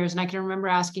and 10 years? And I can remember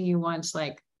asking you once,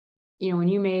 like, when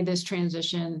you made this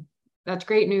transition, that's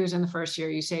great news. In the first year,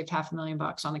 you saved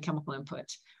 $500,000 on the chemical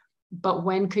inputs. But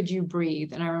when could you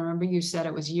breathe? And I remember you said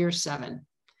it was year 7.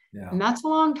 Yeah. And that's a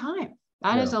long time.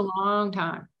 That is a long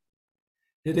time.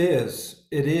 It is.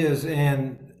 It is.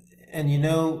 And I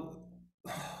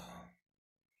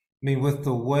mean, with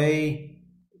the way,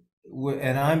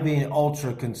 and I'm being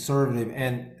ultra conservative,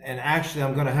 and actually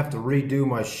I'm going to have to redo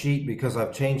my sheet because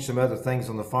I've changed some other things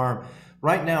on the farm.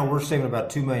 Right now, we're saving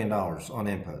about $2 million on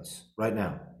inputs right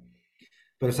now.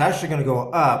 But it's actually going to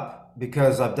go up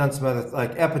because I've done some other,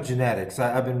 like epigenetics.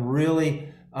 I've been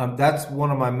really, that's one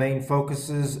of my main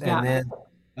focuses. And then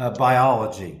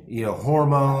biology,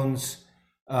 hormones,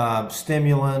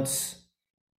 stimulants.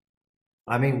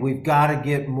 I mean, we've got to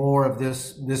get more of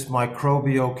this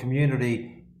microbial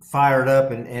community fired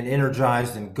up and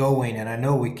energized and going. And I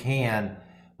know we can.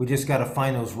 We just got to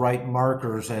find those right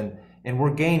markers, and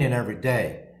we're gaining every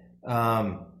day.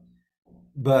 I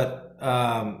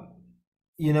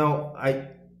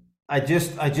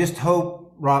just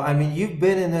hope, Rob. I mean,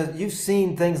 you've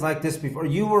seen things like this before.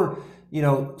 You were,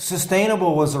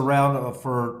 sustainable was around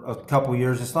for a couple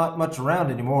years. It's not much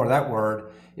around anymore, that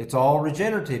word. It's all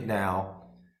regenerative now.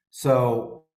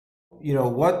 So,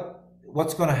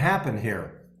 what's going to happen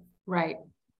here? Right.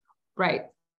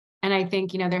 And I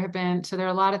think, there are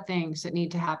a lot of things that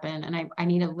need to happen. And I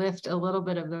need to lift a little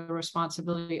bit of the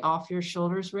responsibility off your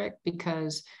shoulders, Rick,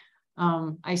 because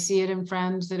I see it in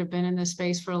friends that have been in this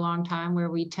space for a long time where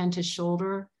we tend to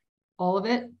shoulder all of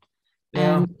it.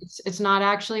 Yeah. And it's not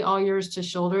actually all yours to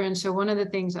shoulder. And so one of the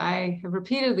things I have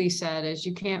repeatedly said is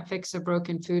you can't fix a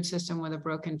broken food system with a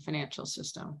broken financial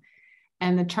system.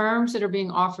 And the terms that are being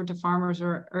offered to farmers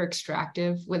are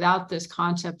extractive without this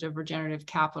concept of regenerative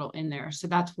capital in there. So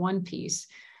that's one piece.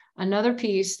 Another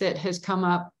piece that has come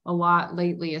up a lot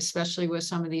lately, especially with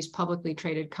some of these publicly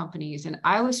traded companies, and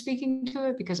I was speaking to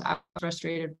it because I was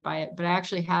frustrated by it, but I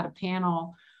actually had a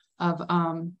panel of,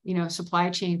 supply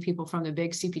chain people from the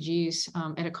big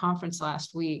CPGs at a conference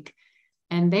last week,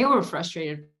 and they were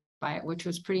frustrated by it, which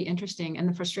was pretty interesting. And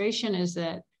the frustration is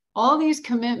that all these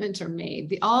commitments are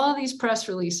made, all these press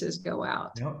releases go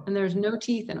out, Yep. and there's no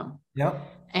teeth in them. Yep.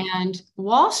 And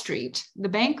Wall Street, the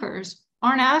bankers,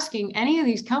 aren't asking any of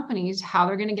these companies how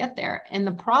they're going to get there. And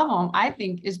the problem, I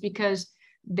think, is because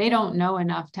they don't know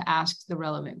enough to ask the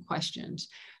relevant questions.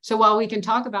 So while we can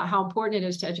talk about how important it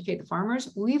is to educate the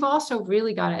farmers, we've also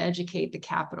really got to educate the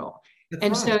capital. That's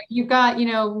And right. so you've got,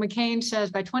 McCain says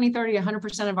by 2030,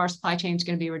 100% of our supply chain is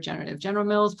going to be regenerative. General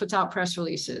Mills puts out press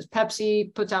releases.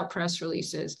 Pepsi puts out press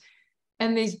releases.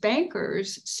 And these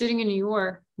bankers sitting in New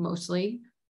York mostly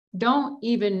don't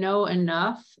even know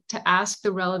enough to ask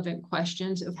the relevant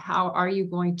questions of how are you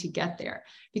going to get there?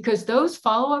 Because those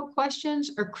follow-up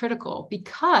questions are critical,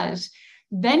 because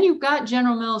then you've got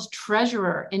General Mills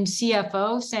treasurer and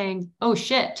CFO saying, oh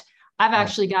shit, I've Right.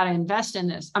 actually got to invest in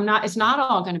this. It's not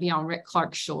all going to be on Rick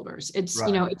Clark's shoulders. Right.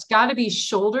 It's got to be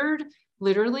shouldered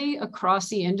literally across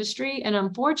the industry. And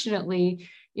unfortunately,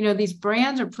 these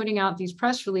brands are putting out these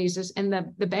press releases, and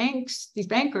these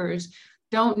bankers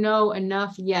don't know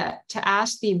enough yet to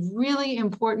ask the really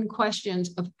important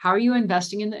questions of how are you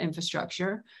investing in the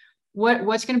infrastructure?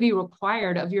 What's going to be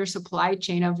required of your supply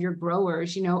chain, of your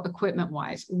growers, equipment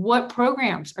wise? What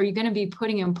programs are you going to be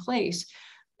putting in place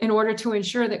in order to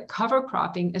ensure that cover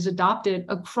cropping is adopted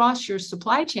across your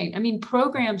supply chain? I mean,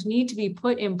 programs need to be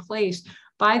put in place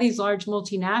by these large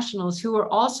multinationals who are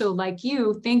also, like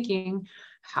you, thinking,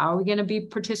 how are we going to be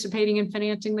participating in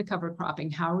financing the cover cropping?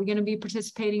 How are we going to be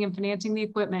participating in financing the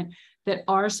equipment that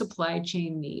our supply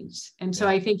chain needs? And so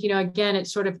Yeah. I think, again,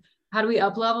 it's sort of, how do we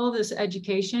up level this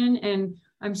education? And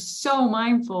I'm so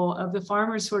mindful of the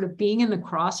farmers sort of being in the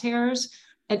crosshairs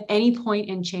at any point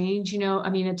in change.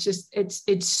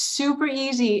 It's super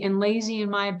easy and lazy, in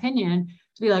my opinion,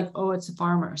 to be like, oh, it's the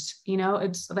farmers.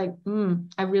 It's like,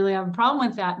 I really have a problem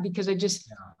with that, because I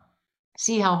just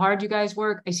see how hard you guys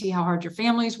work. I see how hard your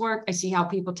families work. I see how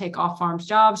people take off farms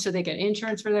jobs so they get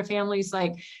insurance for their families.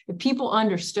 Like, if people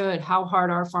understood how hard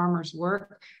our farmers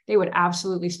work, they would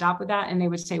absolutely stop with that. And they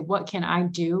would say, what can I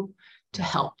do to Yeah.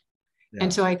 help? Yeah.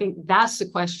 And so I think that's the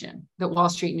question that Wall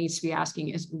Street needs to be asking,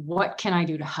 is what can I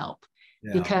do to help?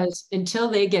 Yeah. Because until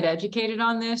they get educated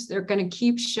on this, they're going to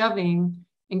keep shoving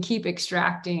and keep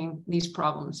extracting these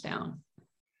problems down.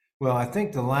 Well, I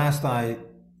think the last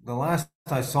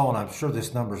I saw, and I'm sure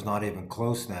this number's not even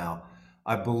close now.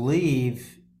 I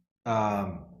believe,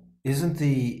 um, isn't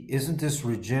this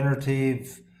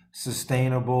regenerative,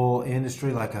 sustainable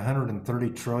industry like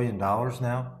 $130 trillion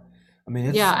now? I mean,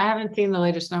 Yeah, it's I haven't seen the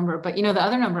latest number, but the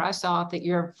other number I saw that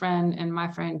your friend and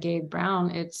my friend Gabe Brown,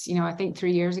 it's, I think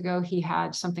 3 years ago he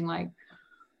had something like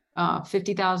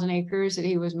 50,000 acres that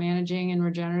he was managing in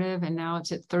regenerative, and now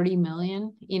it's at 30 million,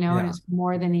 and yeah, it's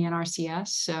more than the NRCS.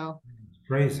 So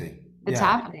crazy. it's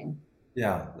Yeah, happening.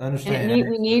 yeah. And Understanding.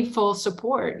 we need full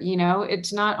support.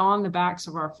 It's not on the backs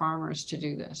of our farmers to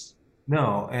do this.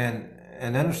 No, and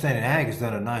understanding ag has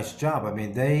done a nice job. I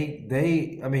mean,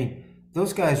 I mean,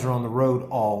 those guys are on the road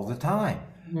all the time,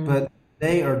 Mhm. but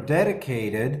they are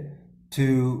dedicated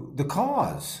to the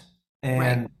cause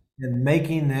Right. and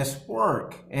making this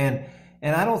work. And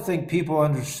I don't think people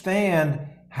understand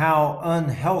how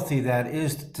unhealthy that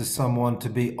is to someone to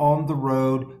be on the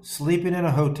road, sleeping in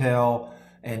a hotel,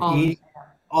 and All the eating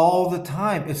all the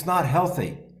time. It's not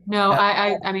healthy. No,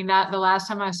 I mean, that the last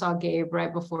time I saw Gabe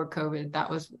right before COVID,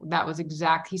 that was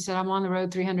exact. He said, I'm on the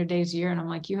road 300 days a year. And I'm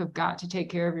like, you have got to take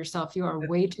care of yourself. You are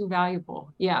way too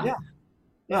valuable. Yeah. Yeah.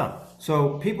 Yeah.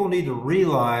 So people need to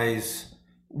realize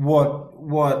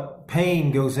what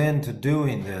pain goes into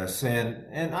doing this, and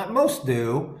most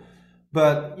do,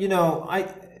 but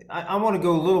I want to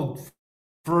go a little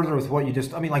further with what you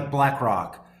just. I mean, like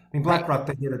BlackRock. I mean, Right.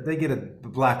 BlackRock, they get a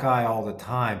black eye all the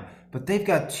time, but they've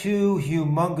got two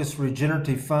humongous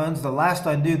regenerative funds. The last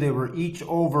I knew, they were each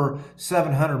over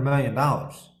 $700 million.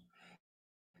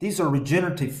 These are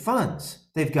regenerative funds.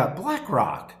 They've got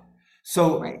BlackRock. Right.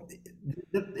 So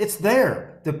it's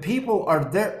there. The people are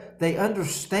there. They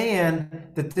understand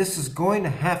that this is going to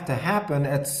have to happen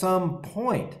at some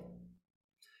point.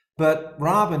 But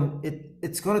Robyn,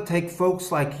 it's going to take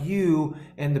folks like you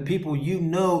and the people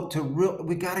to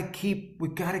we got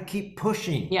to keep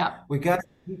pushing. Yeah. We got to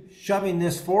keep shoving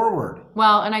this forward.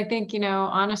 Well, and I think,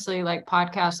 honestly, like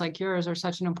podcasts like yours are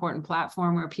such an important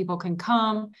platform where people can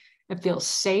come and feel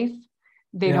safe.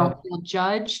 They Yeah. don't feel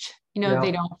judged. They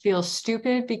Yeah. don't feel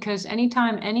stupid, because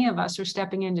anytime any of us are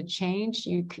stepping into change,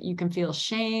 you can feel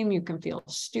shame, you can feel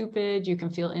stupid, you can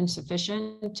feel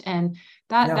insufficient, and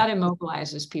that Yeah. that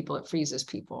immobilizes people. It freezes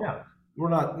people. Yeah, we're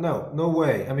not. No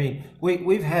way. I mean,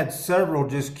 we've had several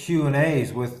just Q and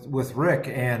A's with Rick,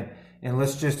 and and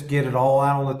let's just get it all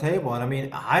out on the table. And I mean,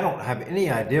 I don't have any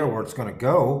idea where it's going to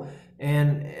go,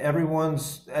 and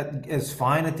everyone's is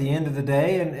fine at the end of the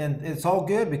day, and it's all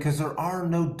good because there are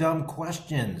no dumb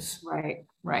questions. Right,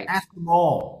 right, Ask them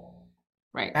all.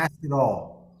 right. Ask it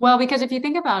all. Well, because if you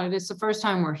think about it, it's the first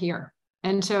time we're here.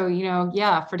 And so,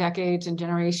 yeah, for decades and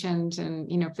generations and,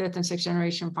 fifth and sixth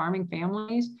generation farming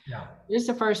families, Yeah. this is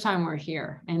the first time we're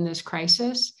here in this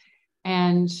crisis.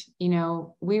 And,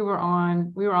 we were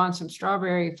on some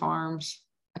strawberry farms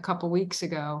a couple weeks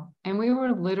ago, and we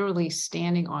were literally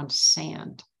standing on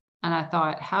sand. And I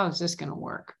thought, how is this going to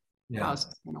work? How Yeah. is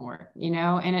this going to work?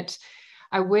 And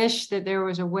I wish that there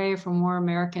was a way for more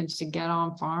Americans to get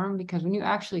on farm, because when you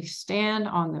actually stand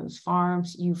on those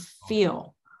farms, you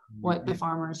feel what the Yeah.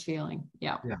 farmer is feeling.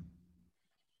 Yeah. Yeah.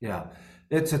 Yeah.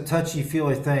 It's a touchy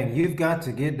feely thing. You've got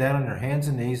to get down on your hands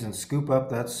and knees and scoop up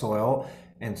that soil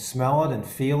and smell it and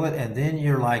feel it. And then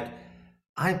you're like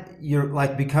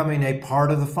becoming a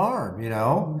part of the farm,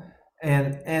 Mhm.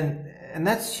 and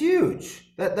that's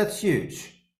huge. That's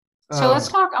huge. So Um,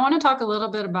 I want to talk a little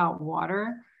bit about water,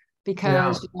 yeah.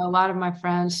 because a lot of my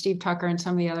friends, Steve Tucker and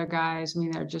some of the other guys, I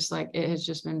mean, they're just like, it has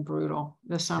just been brutal.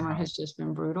 The summer Yeah. has just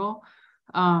been brutal.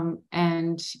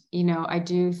 And, I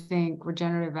do think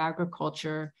regenerative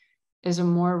agriculture is a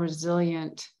more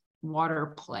resilient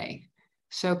water play.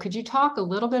 So could you talk a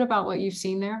little bit about what you've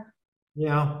seen there?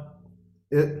 Yeah.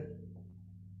 It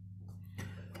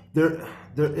there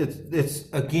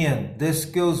it's again, this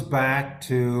goes back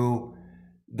to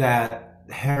that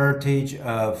heritage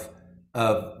of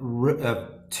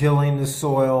tilling the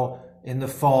soil in the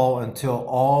fall until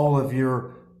all of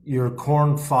your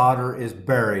corn fodder is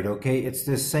buried. Okay, it's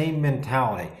the same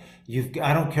mentality.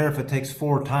 I don't care if it takes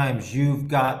 4 times, you've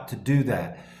got to do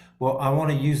that. Well, I want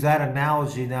to use that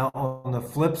analogy now on the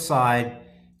flip side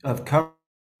of cover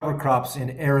crops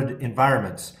in arid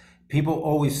environments. People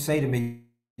always say to me,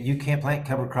 you can't plant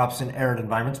cover crops in arid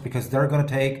environments because they're going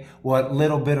to take what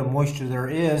little bit of moisture there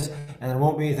is, and there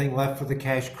won't be anything left for the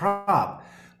cash crop.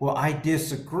 Well, I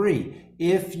disagree.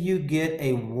 If you get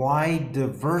a wide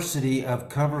diversity of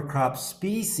cover crop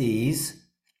species,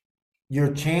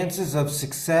 your chances of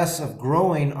success of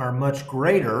growing are much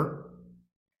greater.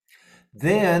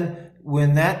 Then,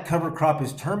 when that cover crop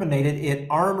is terminated, it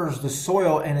armors the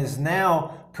soil and is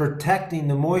now protecting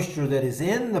the moisture that is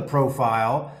in the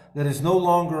profile, that is no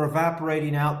longer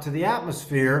evaporating out to the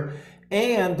atmosphere.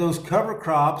 And those cover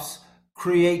crops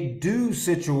create dew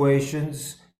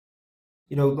situations,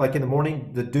 like in the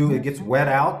morning, the dew, it gets wet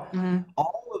out. Mm-hmm.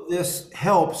 All of this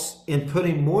helps in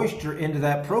putting moisture into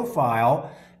that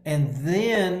profile, and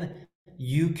then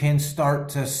you can start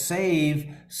to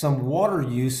save some water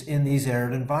use in these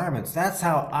arid environments. That's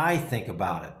how I think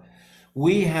about it.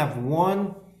 We have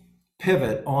one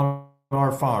pivot on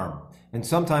our farm, and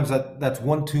sometimes that's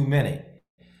one too many,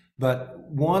 but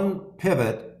one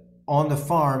pivot on the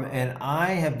farm, and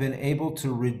I have been able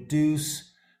to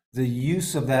reduce the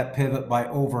use of that pivot by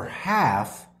over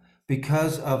half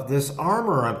because of this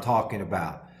armor I'm talking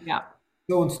about. Yeah.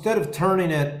 So instead of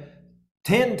turning it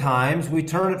 10 times, we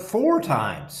turn it 4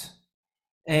 times.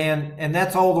 And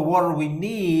that's all the water we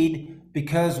need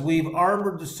because we've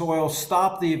armored the soil,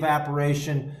 stopped the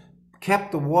evaporation,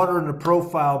 kept the water in the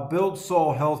profile, build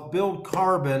soil health, build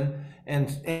carbon,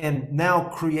 and now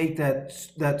create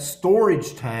that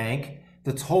storage tank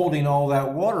that's holding all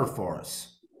that water for us.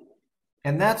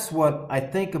 And that's what I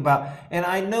think about. And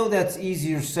I know that's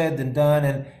easier said than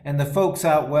done. And the folks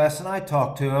out west, and I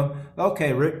talk to them,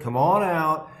 okay, Rick, come on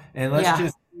out and let's Yeah.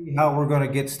 just see how we're going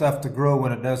to get stuff to grow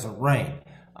when it doesn't rain.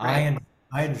 Right.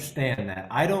 I understand that.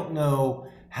 I don't know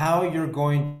how you're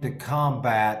going to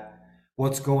combat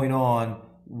what's going on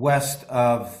west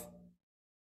of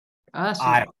Us.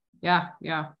 Iowa Yeah.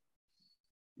 Yeah.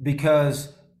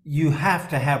 because you have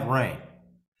to have rain.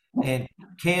 And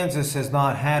Kansas has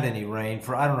not had any rain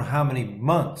for I don't know how many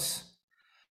months.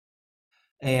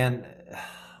 And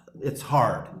it's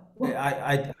hard.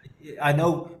 I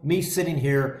know me sitting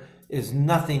here is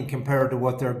nothing compared to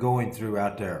what they're going through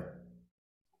out there.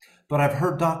 But I've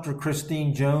heard Dr.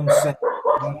 Christine Jones say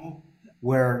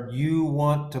where you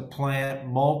want to plant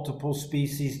multiple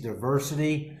species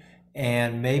diversity,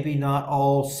 and maybe not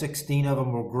all 16 of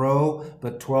them will grow,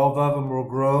 but 12 of them will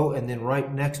grow, and then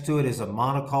right next to it is a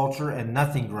monoculture and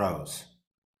nothing grows.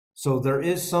 So there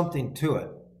is something to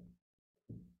it.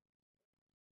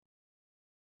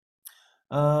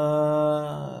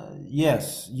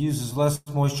 Yes, uses less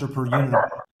moisture per unit.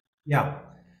 Yeah,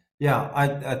 yeah.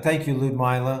 I thank you,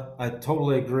 Ludmila. I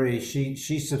totally agree.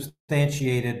 She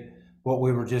substantiated what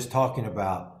we were just talking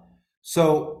about.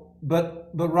 So, but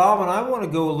Robyn, I want to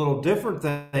go a little different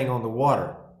thing on the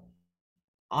water.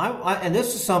 and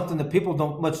this is something that people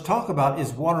don't much talk about,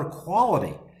 is water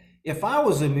quality. If I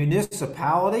was a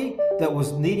municipality that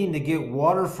was needing to get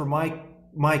water for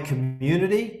my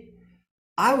community,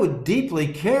 I would deeply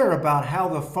care about how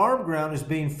the farm ground is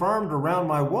being farmed around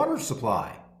my water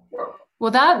supply.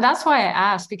 Well, that's why I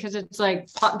asked, because it's like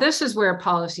this is where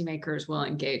policymakers will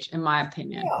engage, in my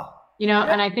opinion. Yeah, yeah,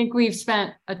 And I think we've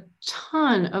spent a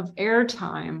ton of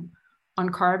airtime on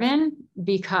carbon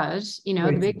because, way the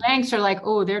too big much. banks are like,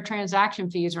 oh, their transaction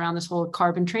fees around this whole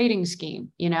carbon trading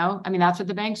scheme. I mean, that's what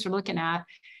the banks are looking at.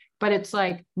 But it's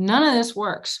like none of this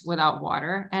works without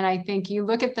water. And I think you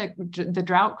look at the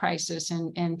drought crisis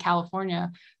in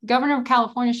California, the governor of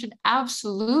California should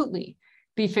absolutely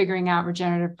be figuring out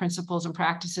regenerative principles and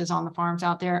practices on the farms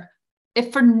out there,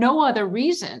 if for no other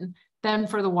reason than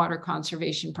for the water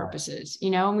conservation Right. purposes.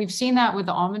 And we've seen that with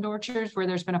the almond orchards, where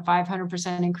there's been a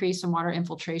 500% increase in water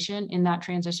infiltration in that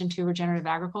transition to regenerative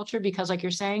agriculture, because like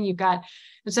you're saying, you've got,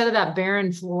 instead of that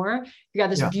barren floor, you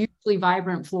got this Yeah. beautifully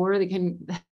vibrant floor that can,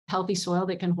 healthy soil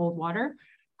that can hold water.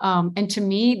 And to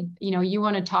me, you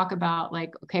want to talk about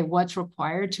like, okay, what's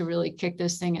required to really kick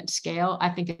this thing at scale? I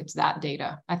think it's that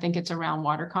data. I think it's around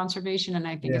water conservation, and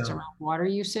I think it's Yeah. around water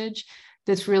usage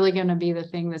that's really going to be the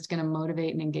thing that's going to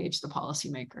motivate and engage the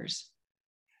policymakers.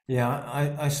 Yeah,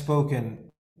 I spoke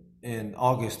in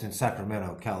August in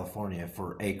Sacramento, California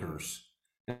for acres.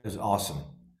 It was awesome.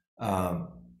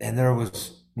 And there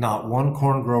was not one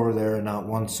corn grower there and not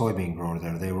one soybean grower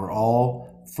there. They were all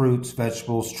fruits,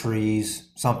 vegetables,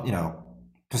 trees,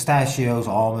 pistachios,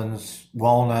 almonds,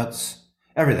 walnuts,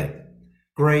 everything.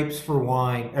 Grapes for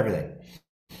wine, everything.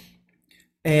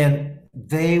 And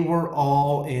they were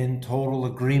all in total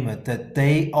agreement that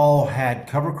they all had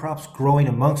cover crops growing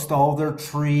amongst all their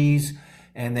trees.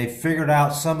 And they figured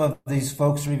out, some of these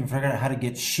folks are even figuring out how to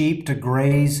get sheep to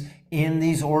graze in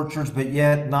these orchards, but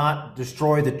yet not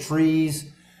destroy the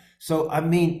trees. So, I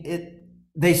mean,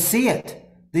 they see it.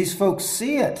 These folks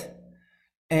see it.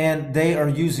 And they are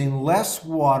using less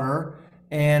water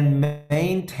and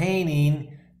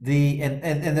maintaining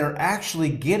and they're actually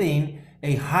getting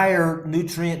a higher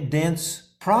nutrient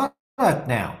dense product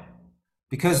now,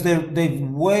 because they've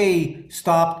way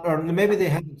stopped, or maybe they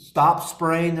haven't stopped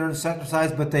spraying their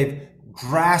insecticides, but they've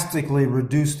drastically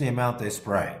reduced the amount they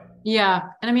spray. Yeah.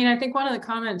 And I mean, I think one of the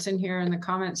comments in here in the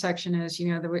comment section is,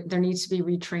 there needs to be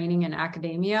retraining in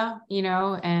academia,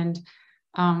 and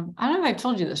I don't know if I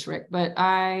told you this, Rick, but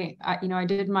I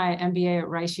did my MBA at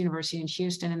Rice University in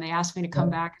Houston, and they asked me to come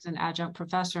back as an adjunct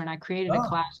professor, and I created a Oh,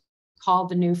 class called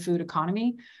the New Food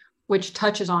Economy, which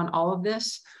touches on all of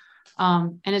this.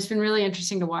 And it's been really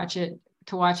interesting to watch it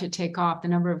take off. The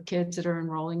number of kids that are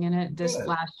enrolling in it this good.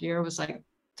 last year was like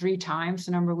 3 times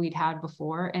the number we'd had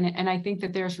before. And I think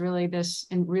that there's really this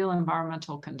real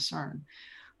environmental concern,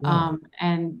 Yeah.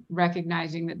 and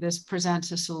recognizing that this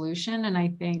presents a solution. And I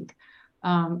think,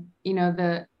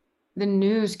 the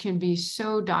news can be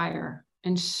so dire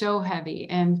and so heavy,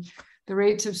 and the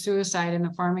rates of suicide in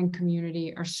the farming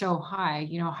community are so high,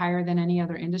 higher than any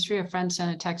other industry. A friend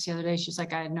sent a text the other day. She's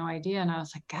like, I had no idea. And I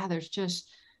was like, God, there's just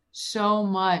so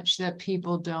much that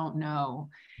people don't know.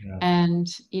 Yeah. And,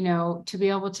 to be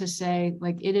able to say,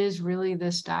 like, it is really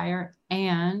this dire,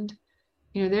 and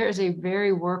there is a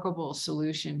very workable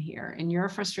solution here. And your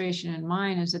frustration and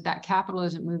mine is that capital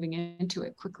isn't moving into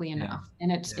it quickly Yeah. enough.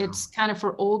 And Yeah. it's kind of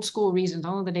for old school reasons.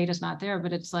 Although the data's not there,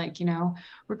 but it's like,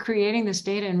 we're creating this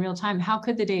data in real time. How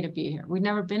could the data be here? We've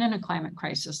never been in a climate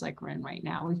crisis like we're in right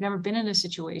now. We've never been in a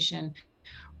situation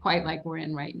quite like we're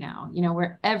in right now,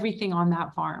 where everything on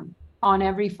that farm, on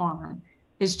every farm,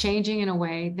 is changing in a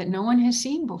way that no one has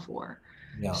seen before.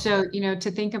 Yeah. So,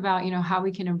 to think about, how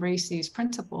we can embrace these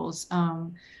principles,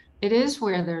 it is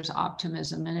where there's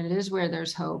optimism, and it is where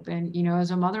there's hope. And,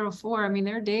 as a mother of four, I mean,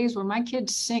 there are days where my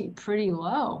kids sink pretty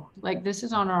low. Like, this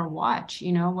is on our watch,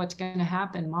 what's going to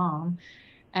happen, mom?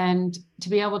 And to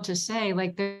be able to say,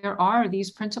 like, there are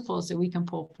these principles that we can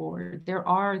pull forward. There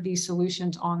are these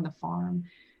solutions on the farm.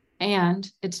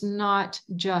 And it's not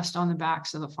just on the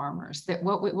backs of the farmers. That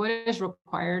what is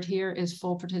required here is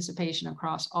full participation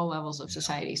across all levels of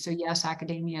society. So yes,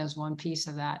 academia is one piece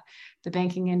of that. The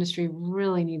banking industry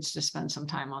really needs to spend some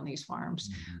time on these farms.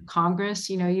 Mhm. Congress,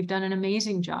 you've done an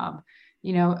amazing job,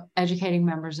 educating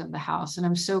members of the House. And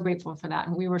I'm so grateful for that.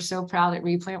 And we were so proud at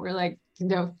Replant. We're like,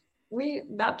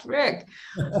 that's Rick.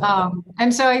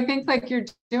 And so I think, like, you're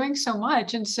doing so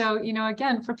much. And so,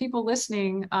 again, for people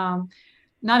listening,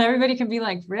 not everybody can be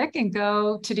like Rick and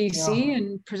go to DC Yeah.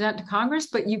 and present to Congress,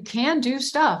 but you can do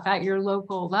stuff at your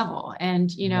local level.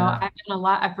 And, Yeah.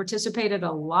 I've participated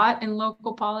a lot in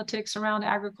local politics around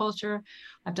agriculture.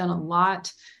 I've done a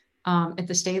lot at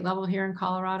the state level here in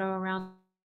Colorado around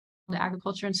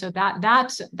agriculture. And so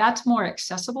that's more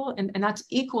accessible, and that's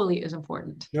equally as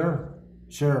important. Sure,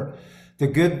 sure. The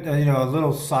good, a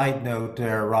little side note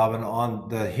there, Robyn, on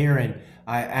the hearing,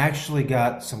 I actually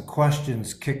got some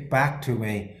questions kicked back to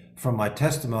me from my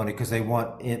testimony because they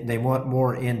want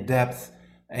more in-depth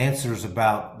answers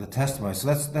about the testimony. So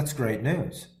that's great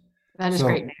news. That is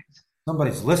great So news.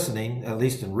 somebody's listening, at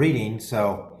least in reading.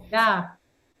 So Yeah.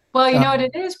 Well, you uh, know what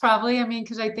it is probably. I mean,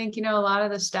 because I think, a lot of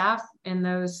the staff in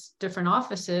those different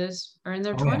offices are in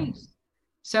their oh yeah, 20s.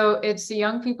 So it's the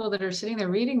young people that are sitting there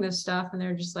reading this stuff and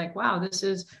they're just like, wow, this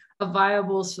is a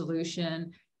viable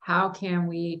solution. How can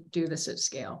we do this at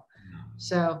scale?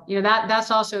 So,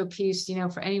 that's also a piece,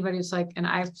 for anybody who's like, and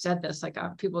I've said this, like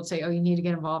people would say, oh, you need to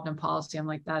get involved in policy. I'm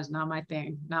like, that is not my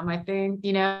thing, not my thing.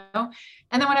 And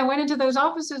then when I went into those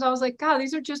offices, I was like, God,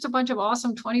 these are just a bunch of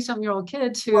awesome 20-something-year-old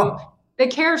kids who well, they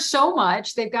care so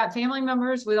much. They've got family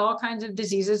members with all kinds of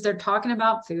diseases. They're talking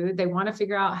about food. They want to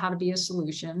figure out how to be a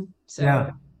solution. So,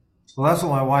 yeah. Well, that's what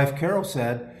my wife Carol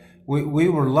said. We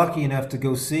were lucky enough to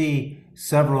go see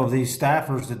several of these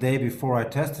staffers the day before I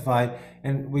testified,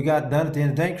 and we got done at the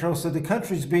end of the day. Carol said the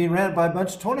country's being ran by a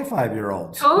bunch of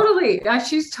 25-year-olds. totally.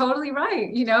 She's totally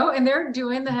right, and they're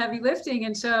doing the heavy lifting.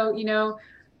 And so,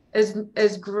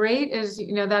 as great as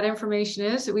that information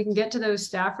is that we can get to those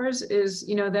staffers is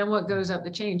then what goes up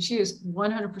the chain. She is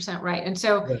 100% right. And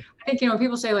so Yeah. I think when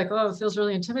people say like, oh, it feels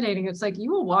really intimidating, it's like you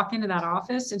will walk into that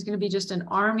office, it's going to be just an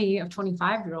army of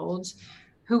 25-year-olds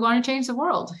who want to change the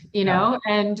world, Yeah.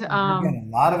 and They've got a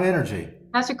lot of energy.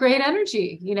 that's a great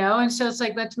energy, and so it's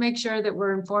like, let's make sure that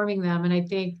we're informing them. And I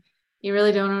think you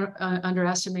really don't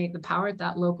underestimate the power at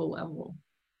that local level.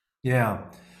 Yeah.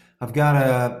 I've got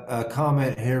a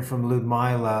comment here from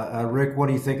Ludmila. Rick, what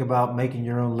do you think about making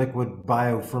your own liquid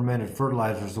biofermented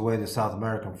fertilizers the way the South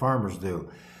American farmers do?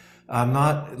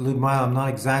 Ludmila, I'm not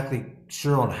exactly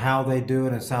sure on how they do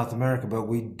it in South America, but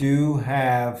we do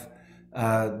have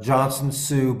Johnson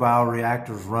Sioux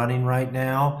bioreactors running right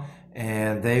now,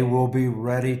 and they will be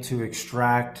ready to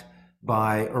extract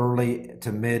by early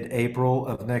to mid-April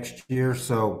of next year.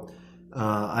 So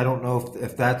I don't know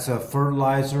if that's a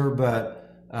fertilizer, but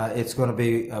it's going to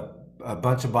be a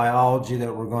bunch of biology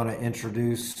that we're going to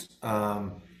introduce,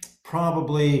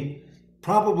 probably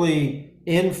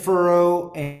in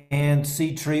furrow and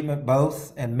seed treatment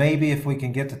both, and maybe if we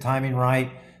can get the timing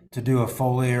right to do a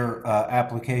foliar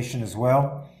application as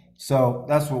well. So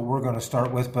that's what we're going to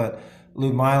start with. But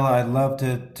Ludmila, I'd love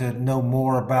to know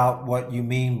more about what you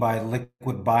mean by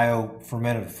liquid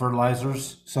biofermented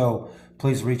fertilizers. So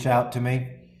please reach out to me.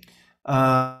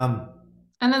 Um,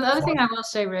 And then the other thing I will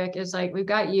say, Rick, is like we've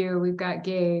got you, we've got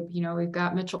Gabe, we've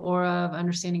got Mitchell Ora of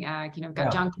Understanding Ag, we've got yeah,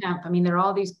 John Kemp. I mean, they're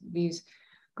all these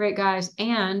great guys.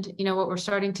 And what we're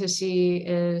starting to see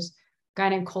is a guy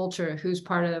named Coulter, who's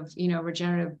part of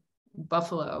Regenerative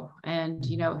Buffalo, and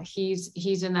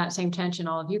he's in that same tension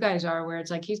all of you guys are, where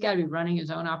it's like he's got to be running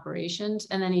his own operations,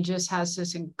 and then he just has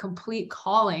this complete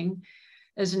calling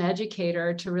as an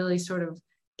educator to really sort of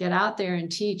get out there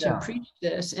and teach and yeah, preach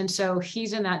this. And so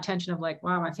he's in that tension of like,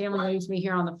 wow, my family leaves me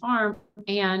here on the farm,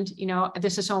 and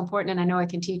this is so important, and I know I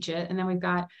can teach it. And then we've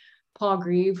got Paul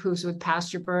Grieve, who's with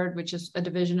Pasture Bird, which is a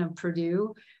division of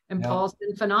Purdue. And yeah, Paul's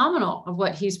been phenomenal of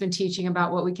what he's been teaching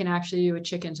about what we can actually do with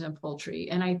chickens and poultry.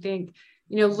 And I think,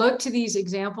 look to these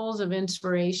examples of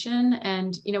inspiration.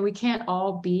 And, we can't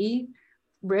all be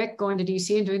Rick going to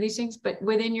DC and doing these things, but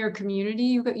within your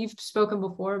community, you've spoken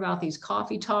before about these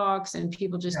coffee talks and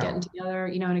people just yeah, getting together,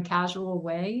 in a casual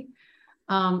way.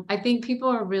 I think people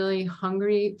are really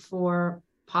hungry for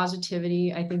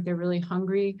positivity. I think they're really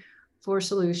hungry for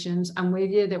solutions. I'm with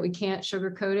you that we can't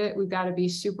sugarcoat it. We've got to be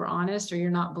super honest or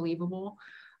you're not believable.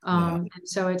 yeah, And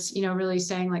so it's, really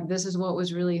saying like, this is what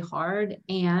was really hard.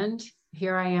 And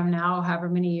here I am now, however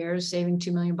many years, saving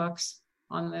 $2 million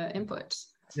on the inputs.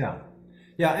 yeah.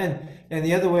 Yeah, and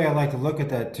the other way I like to look at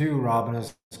that too, Robyn,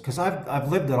 is because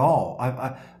I've lived it all.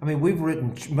 I mean, we've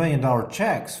written $1 million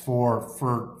checks for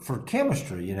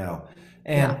chemistry, and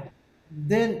Yeah.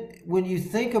 then when you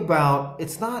think about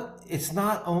it's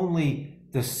not only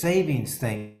the savings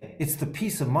thing, it's the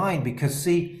peace of mind because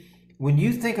see, when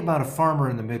you think about a farmer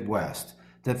in the Midwest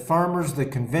that farms the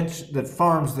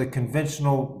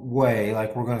conventional way,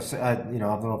 like we're going to say, I don't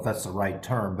know if that's the right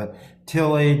term, but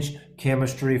tillage,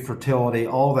 chemistry, fertility,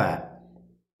 all that.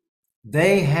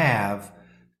 They have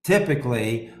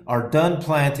typically are done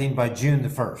planting by June the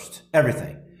 1st,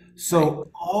 everything. Right. So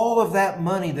all of that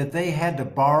money that they had to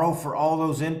borrow for all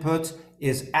those inputs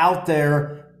is out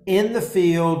there in the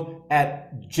field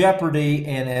at jeopardy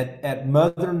and at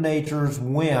Mother Nature's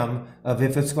whim of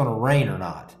if it's going to rain or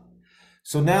not.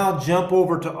 So now jump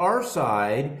over to our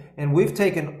side, and we've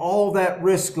taken all that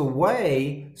risk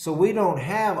away, so we don't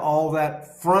have all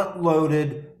that front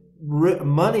loaded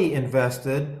money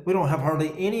invested. We don't have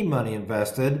hardly any money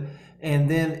invested. And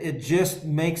then it just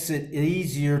makes it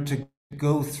easier to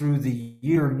go through the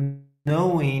year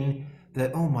knowing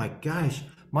that, oh my gosh,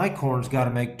 my corn's got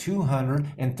to make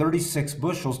 236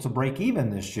 bushels to break even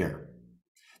this year.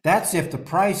 That's if the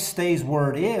price stays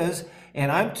where it is,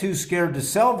 and I'm too scared to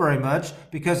sell very much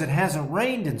because it hasn't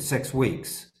rained in 6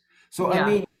 weeks. So, I Yeah.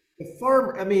 mean, the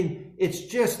farm, I mean, it's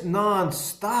just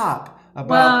nonstop Well,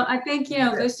 about. I think,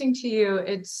 listening to you,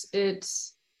 it's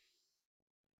as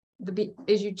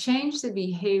you change the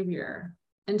behavior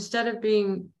instead of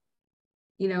being,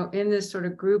 in this sort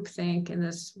of group think and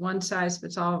this one size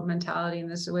fits all mentality, and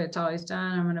this is the way it's always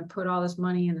done. I'm going to put all this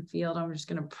money in the field. I'm just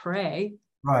going to pray,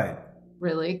 Right.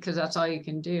 really, because that's all you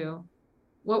can do.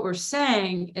 What we're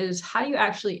saying is, how do you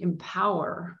actually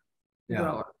empower the Yeah.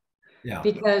 grower? Yeah.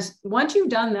 Because once you've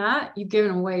done that, you've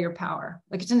given away your power.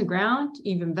 Like, it's in the ground,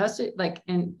 you've invested,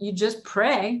 and you just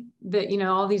pray that,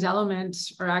 all these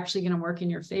elements are actually going to work in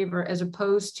your favor, as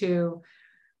opposed to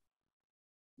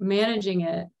managing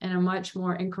it in a much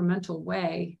more incremental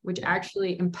way, which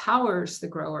actually empowers the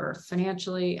grower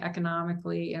financially,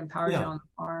 economically, empowers you Yeah. on the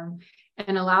farm,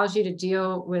 and allows you to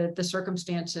deal with the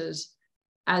circumstances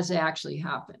as they actually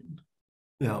happen.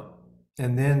 Yeah.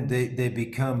 And then they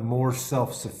become more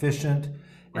self-sufficient, and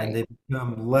Right. they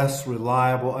become less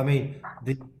reliable. I mean,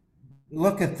 the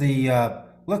look at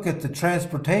the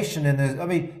transportation in this. I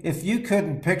mean, if you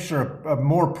couldn't picture a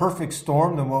more perfect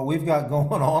storm than what we've got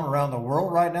going on around the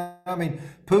world right now. I mean,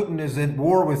 Putin is in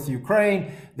war with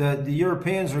Ukraine. The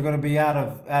Europeans are going to be out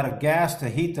of gas to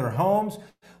heat their homes.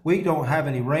 We don't have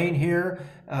any rain here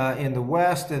in the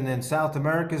West, and then South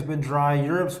America's been dry.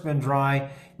 Europe's been dry.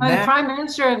 Well, the Now, Prime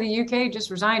Minister of the UK just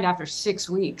resigned after 6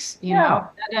 weeks, yeah,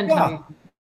 that didn't tell yeah. you.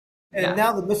 And Yeah.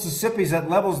 now the Mississippi's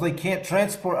at levels they can't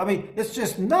transport. I mean, it's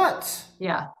just nuts.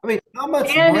 Yeah. I mean, how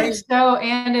much And rain? it's so,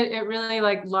 and it really,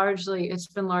 like, it's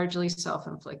been largely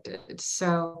self-inflicted.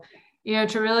 So,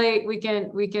 to really, we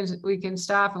can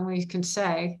stop and we can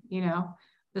say,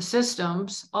 the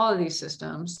systems, all of these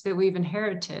systems that we've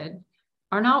inherited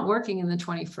are not working in the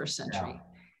 21st Yeah. century.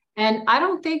 And I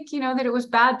don't think, that it was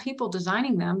bad people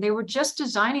designing them. They were just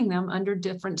designing them under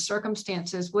different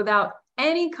circumstances without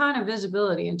any kind of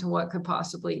visibility into what could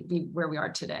possibly be where we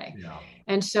are today. Yeah.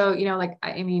 And so,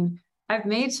 I mean, I've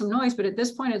made some noise, but at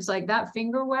this point, it's like that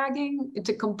finger wagging. It's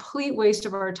a complete waste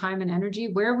of our time and energy.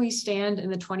 Where we stand in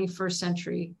the 21st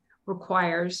century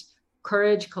requires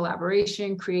courage,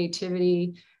 collaboration,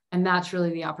 creativity. And that's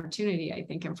really the opportunity, I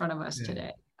think, in front of us Yeah.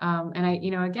 today.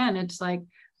 And again, it's like,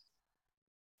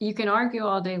 you can argue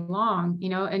all day long,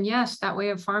 and yes, that way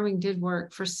of farming did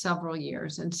work for several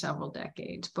years and several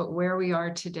decades. But where we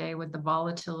are today with the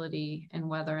volatility in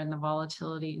weather and the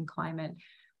volatility in climate,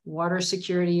 water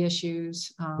security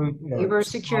issues, labor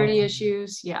security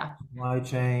issues, yeah, Supply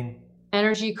chain.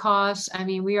 energy costs. I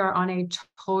mean, we are on a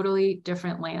totally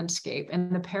different landscape.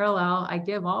 And the parallel I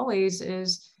give always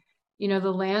is, the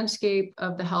landscape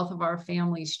of the health of our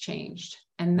families changed,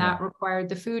 and Yeah. that required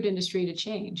the food industry to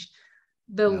change.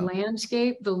 The Yeah.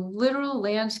 landscape, the literal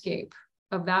landscape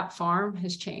of that farm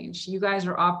has changed. You guys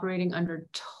are operating under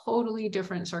totally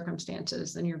different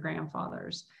circumstances than your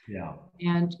grandfathers. Yeah.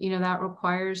 And, that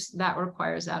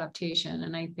requires adaptation.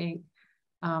 And I think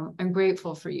I'm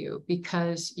grateful for you,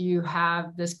 because you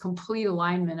have this complete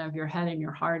alignment of your head and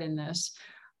your heart in this.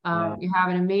 Yeah. You have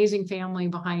an amazing family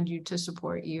behind you to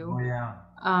support you. Oh, yeah.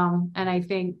 And I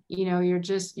think,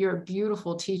 you're a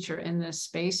beautiful teacher in this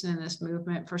space and in this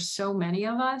movement for so many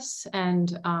of us.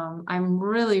 And I'm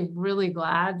really, really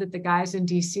glad that the guys in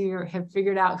DC have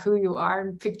figured out who you are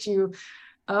and picked you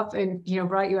up and,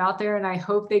 brought you out there. And I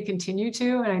hope they continue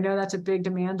to. And I know that's a big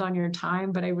demand on your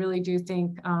time, but I really do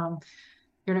think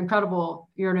you're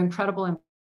an incredible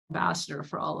ambassador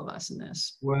for all of us in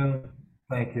this. Well,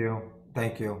 thank you.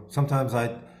 Thank you. Sometimes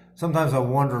I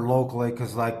wonder locally,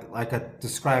 because like I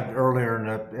described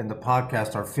earlier in the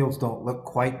podcast, our fields don't look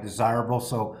quite desirable.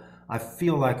 So I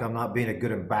feel like I'm not being a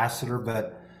good ambassador,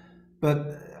 but That's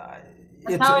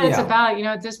it's not what it's yeah. about.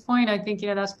 At this point, I think,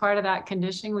 that's part of that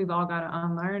conditioning we've all got to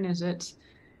unlearn.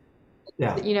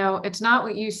 Yeah. It's not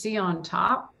what you see on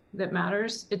top that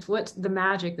matters. It's what's the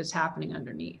magic that's happening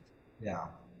underneath. Yeah.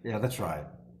 Yeah, that's right.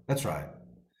 That's right.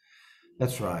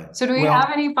 That's right. So do we Well,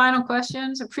 have any final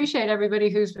questions? Appreciate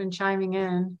everybody who's been chiming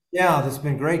in. yeah, this has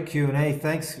been great Q&A.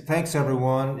 Thanks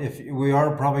everyone. If we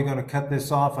are probably going to cut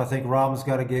this off, I think Robyn's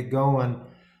got to get going.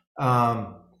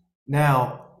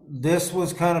 Now, this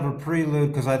was kind of a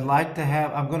prelude because I'd like to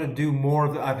have, I'm going to do more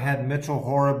of I've had Mitchell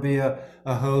Hora be a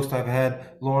host. I've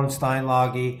had Lauren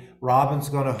Steinlage. Robyn's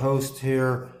going to host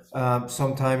here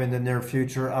sometime in the near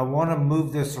future. I want to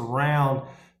move this around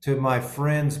to my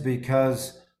friends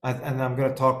because, and I'm going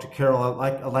to talk to Carol. I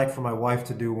like for my wife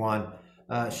to do one.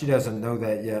 She doesn't know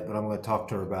that yet, but I'm going to talk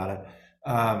to her about it.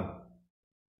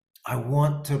 I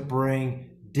want to bring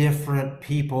different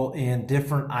people in,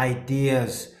 different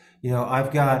ideas. I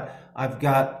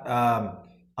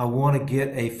want to get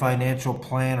a financial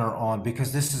planner on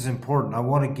because this is important. I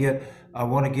want to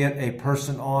get a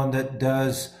person on that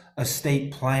does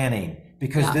estate planning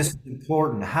because Yeah. this is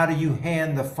important. How do you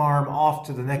hand the farm off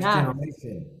to the next Yeah.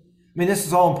 generation? I mean, this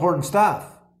is all important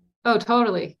stuff. Oh,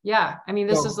 totally. Yeah. I mean,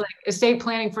 this is So, like estate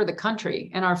planning for the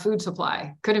country and our food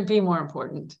supply. Couldn't be more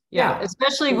important. Yeah. yeah.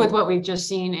 Especially with So, what we've just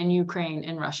seen in Ukraine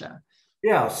and Russia.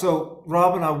 yeah, so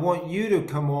Robyn, I want you to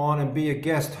come on and be a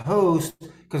guest host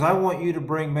because I want you to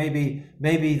bring maybe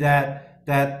that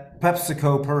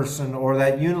PepsiCo person or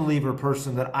that Unilever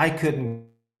person that I couldn't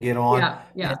get on, Yeah.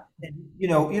 Yeah. and you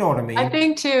know what I I mean.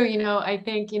 think too,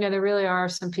 there really are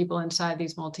some people inside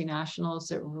these multinationals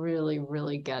that really,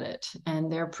 really get it.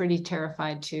 And they're pretty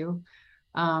terrified too.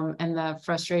 And the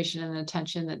frustration and the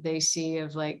tension that they see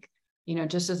of like,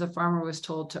 just as the farmer was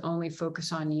told to only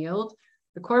focus on yield,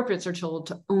 the corporates are told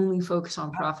to only focus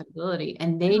on profitability.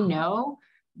 And they know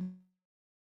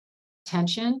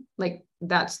tension, like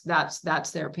that's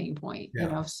their pain point,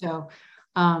 Yeah. So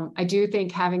I do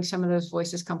think having some of those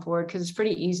voices come forward, because it's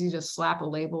pretty easy to slap a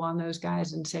label on those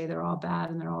guys and say they're all bad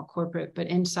and they're all corporate, but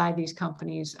inside these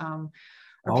companies are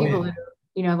Oh people yeah.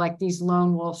 that are, like these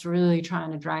lone wolves really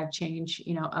trying to drive change,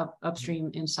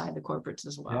 upstream inside the corporates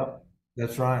as well. Yep.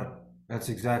 That's right. That's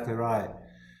exactly right.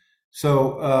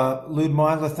 So,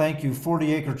 Ludmila, thank you.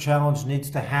 40-acre challenge needs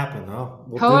to happen, huh? We'll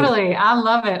do it. Totally. I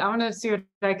love it. I'm going to see what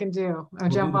I can do. I'll We'll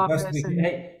do jump the off best we this can. and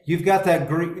Hey, you've got that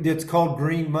green, it's called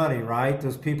green money, right?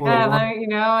 Those people that yeah, want.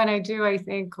 and I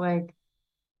think like,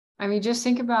 I mean, just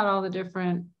think about all the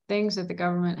different things that the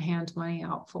government hands money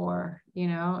out for,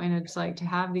 and it's like to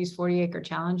have these 40-acre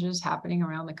challenges happening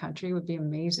around the country would be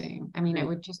amazing. I mean,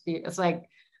 it'd just be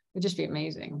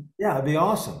amazing. Yeah, it'd be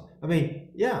awesome. I mean,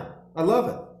 yeah, I love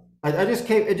it.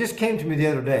 It just came to me the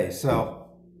other day. So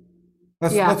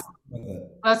Yeah, let's with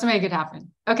it. let's make it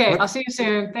happen. Okay, I'll Rick, see you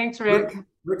soon. Thanks, Rick, Rick.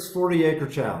 Rick's 40-acre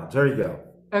challenge. There you go.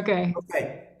 Okay.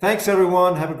 Okay. Thanks,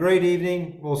 everyone. Have a great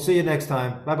evening. We'll see you next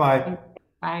time. Bye bye.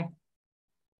 Bye.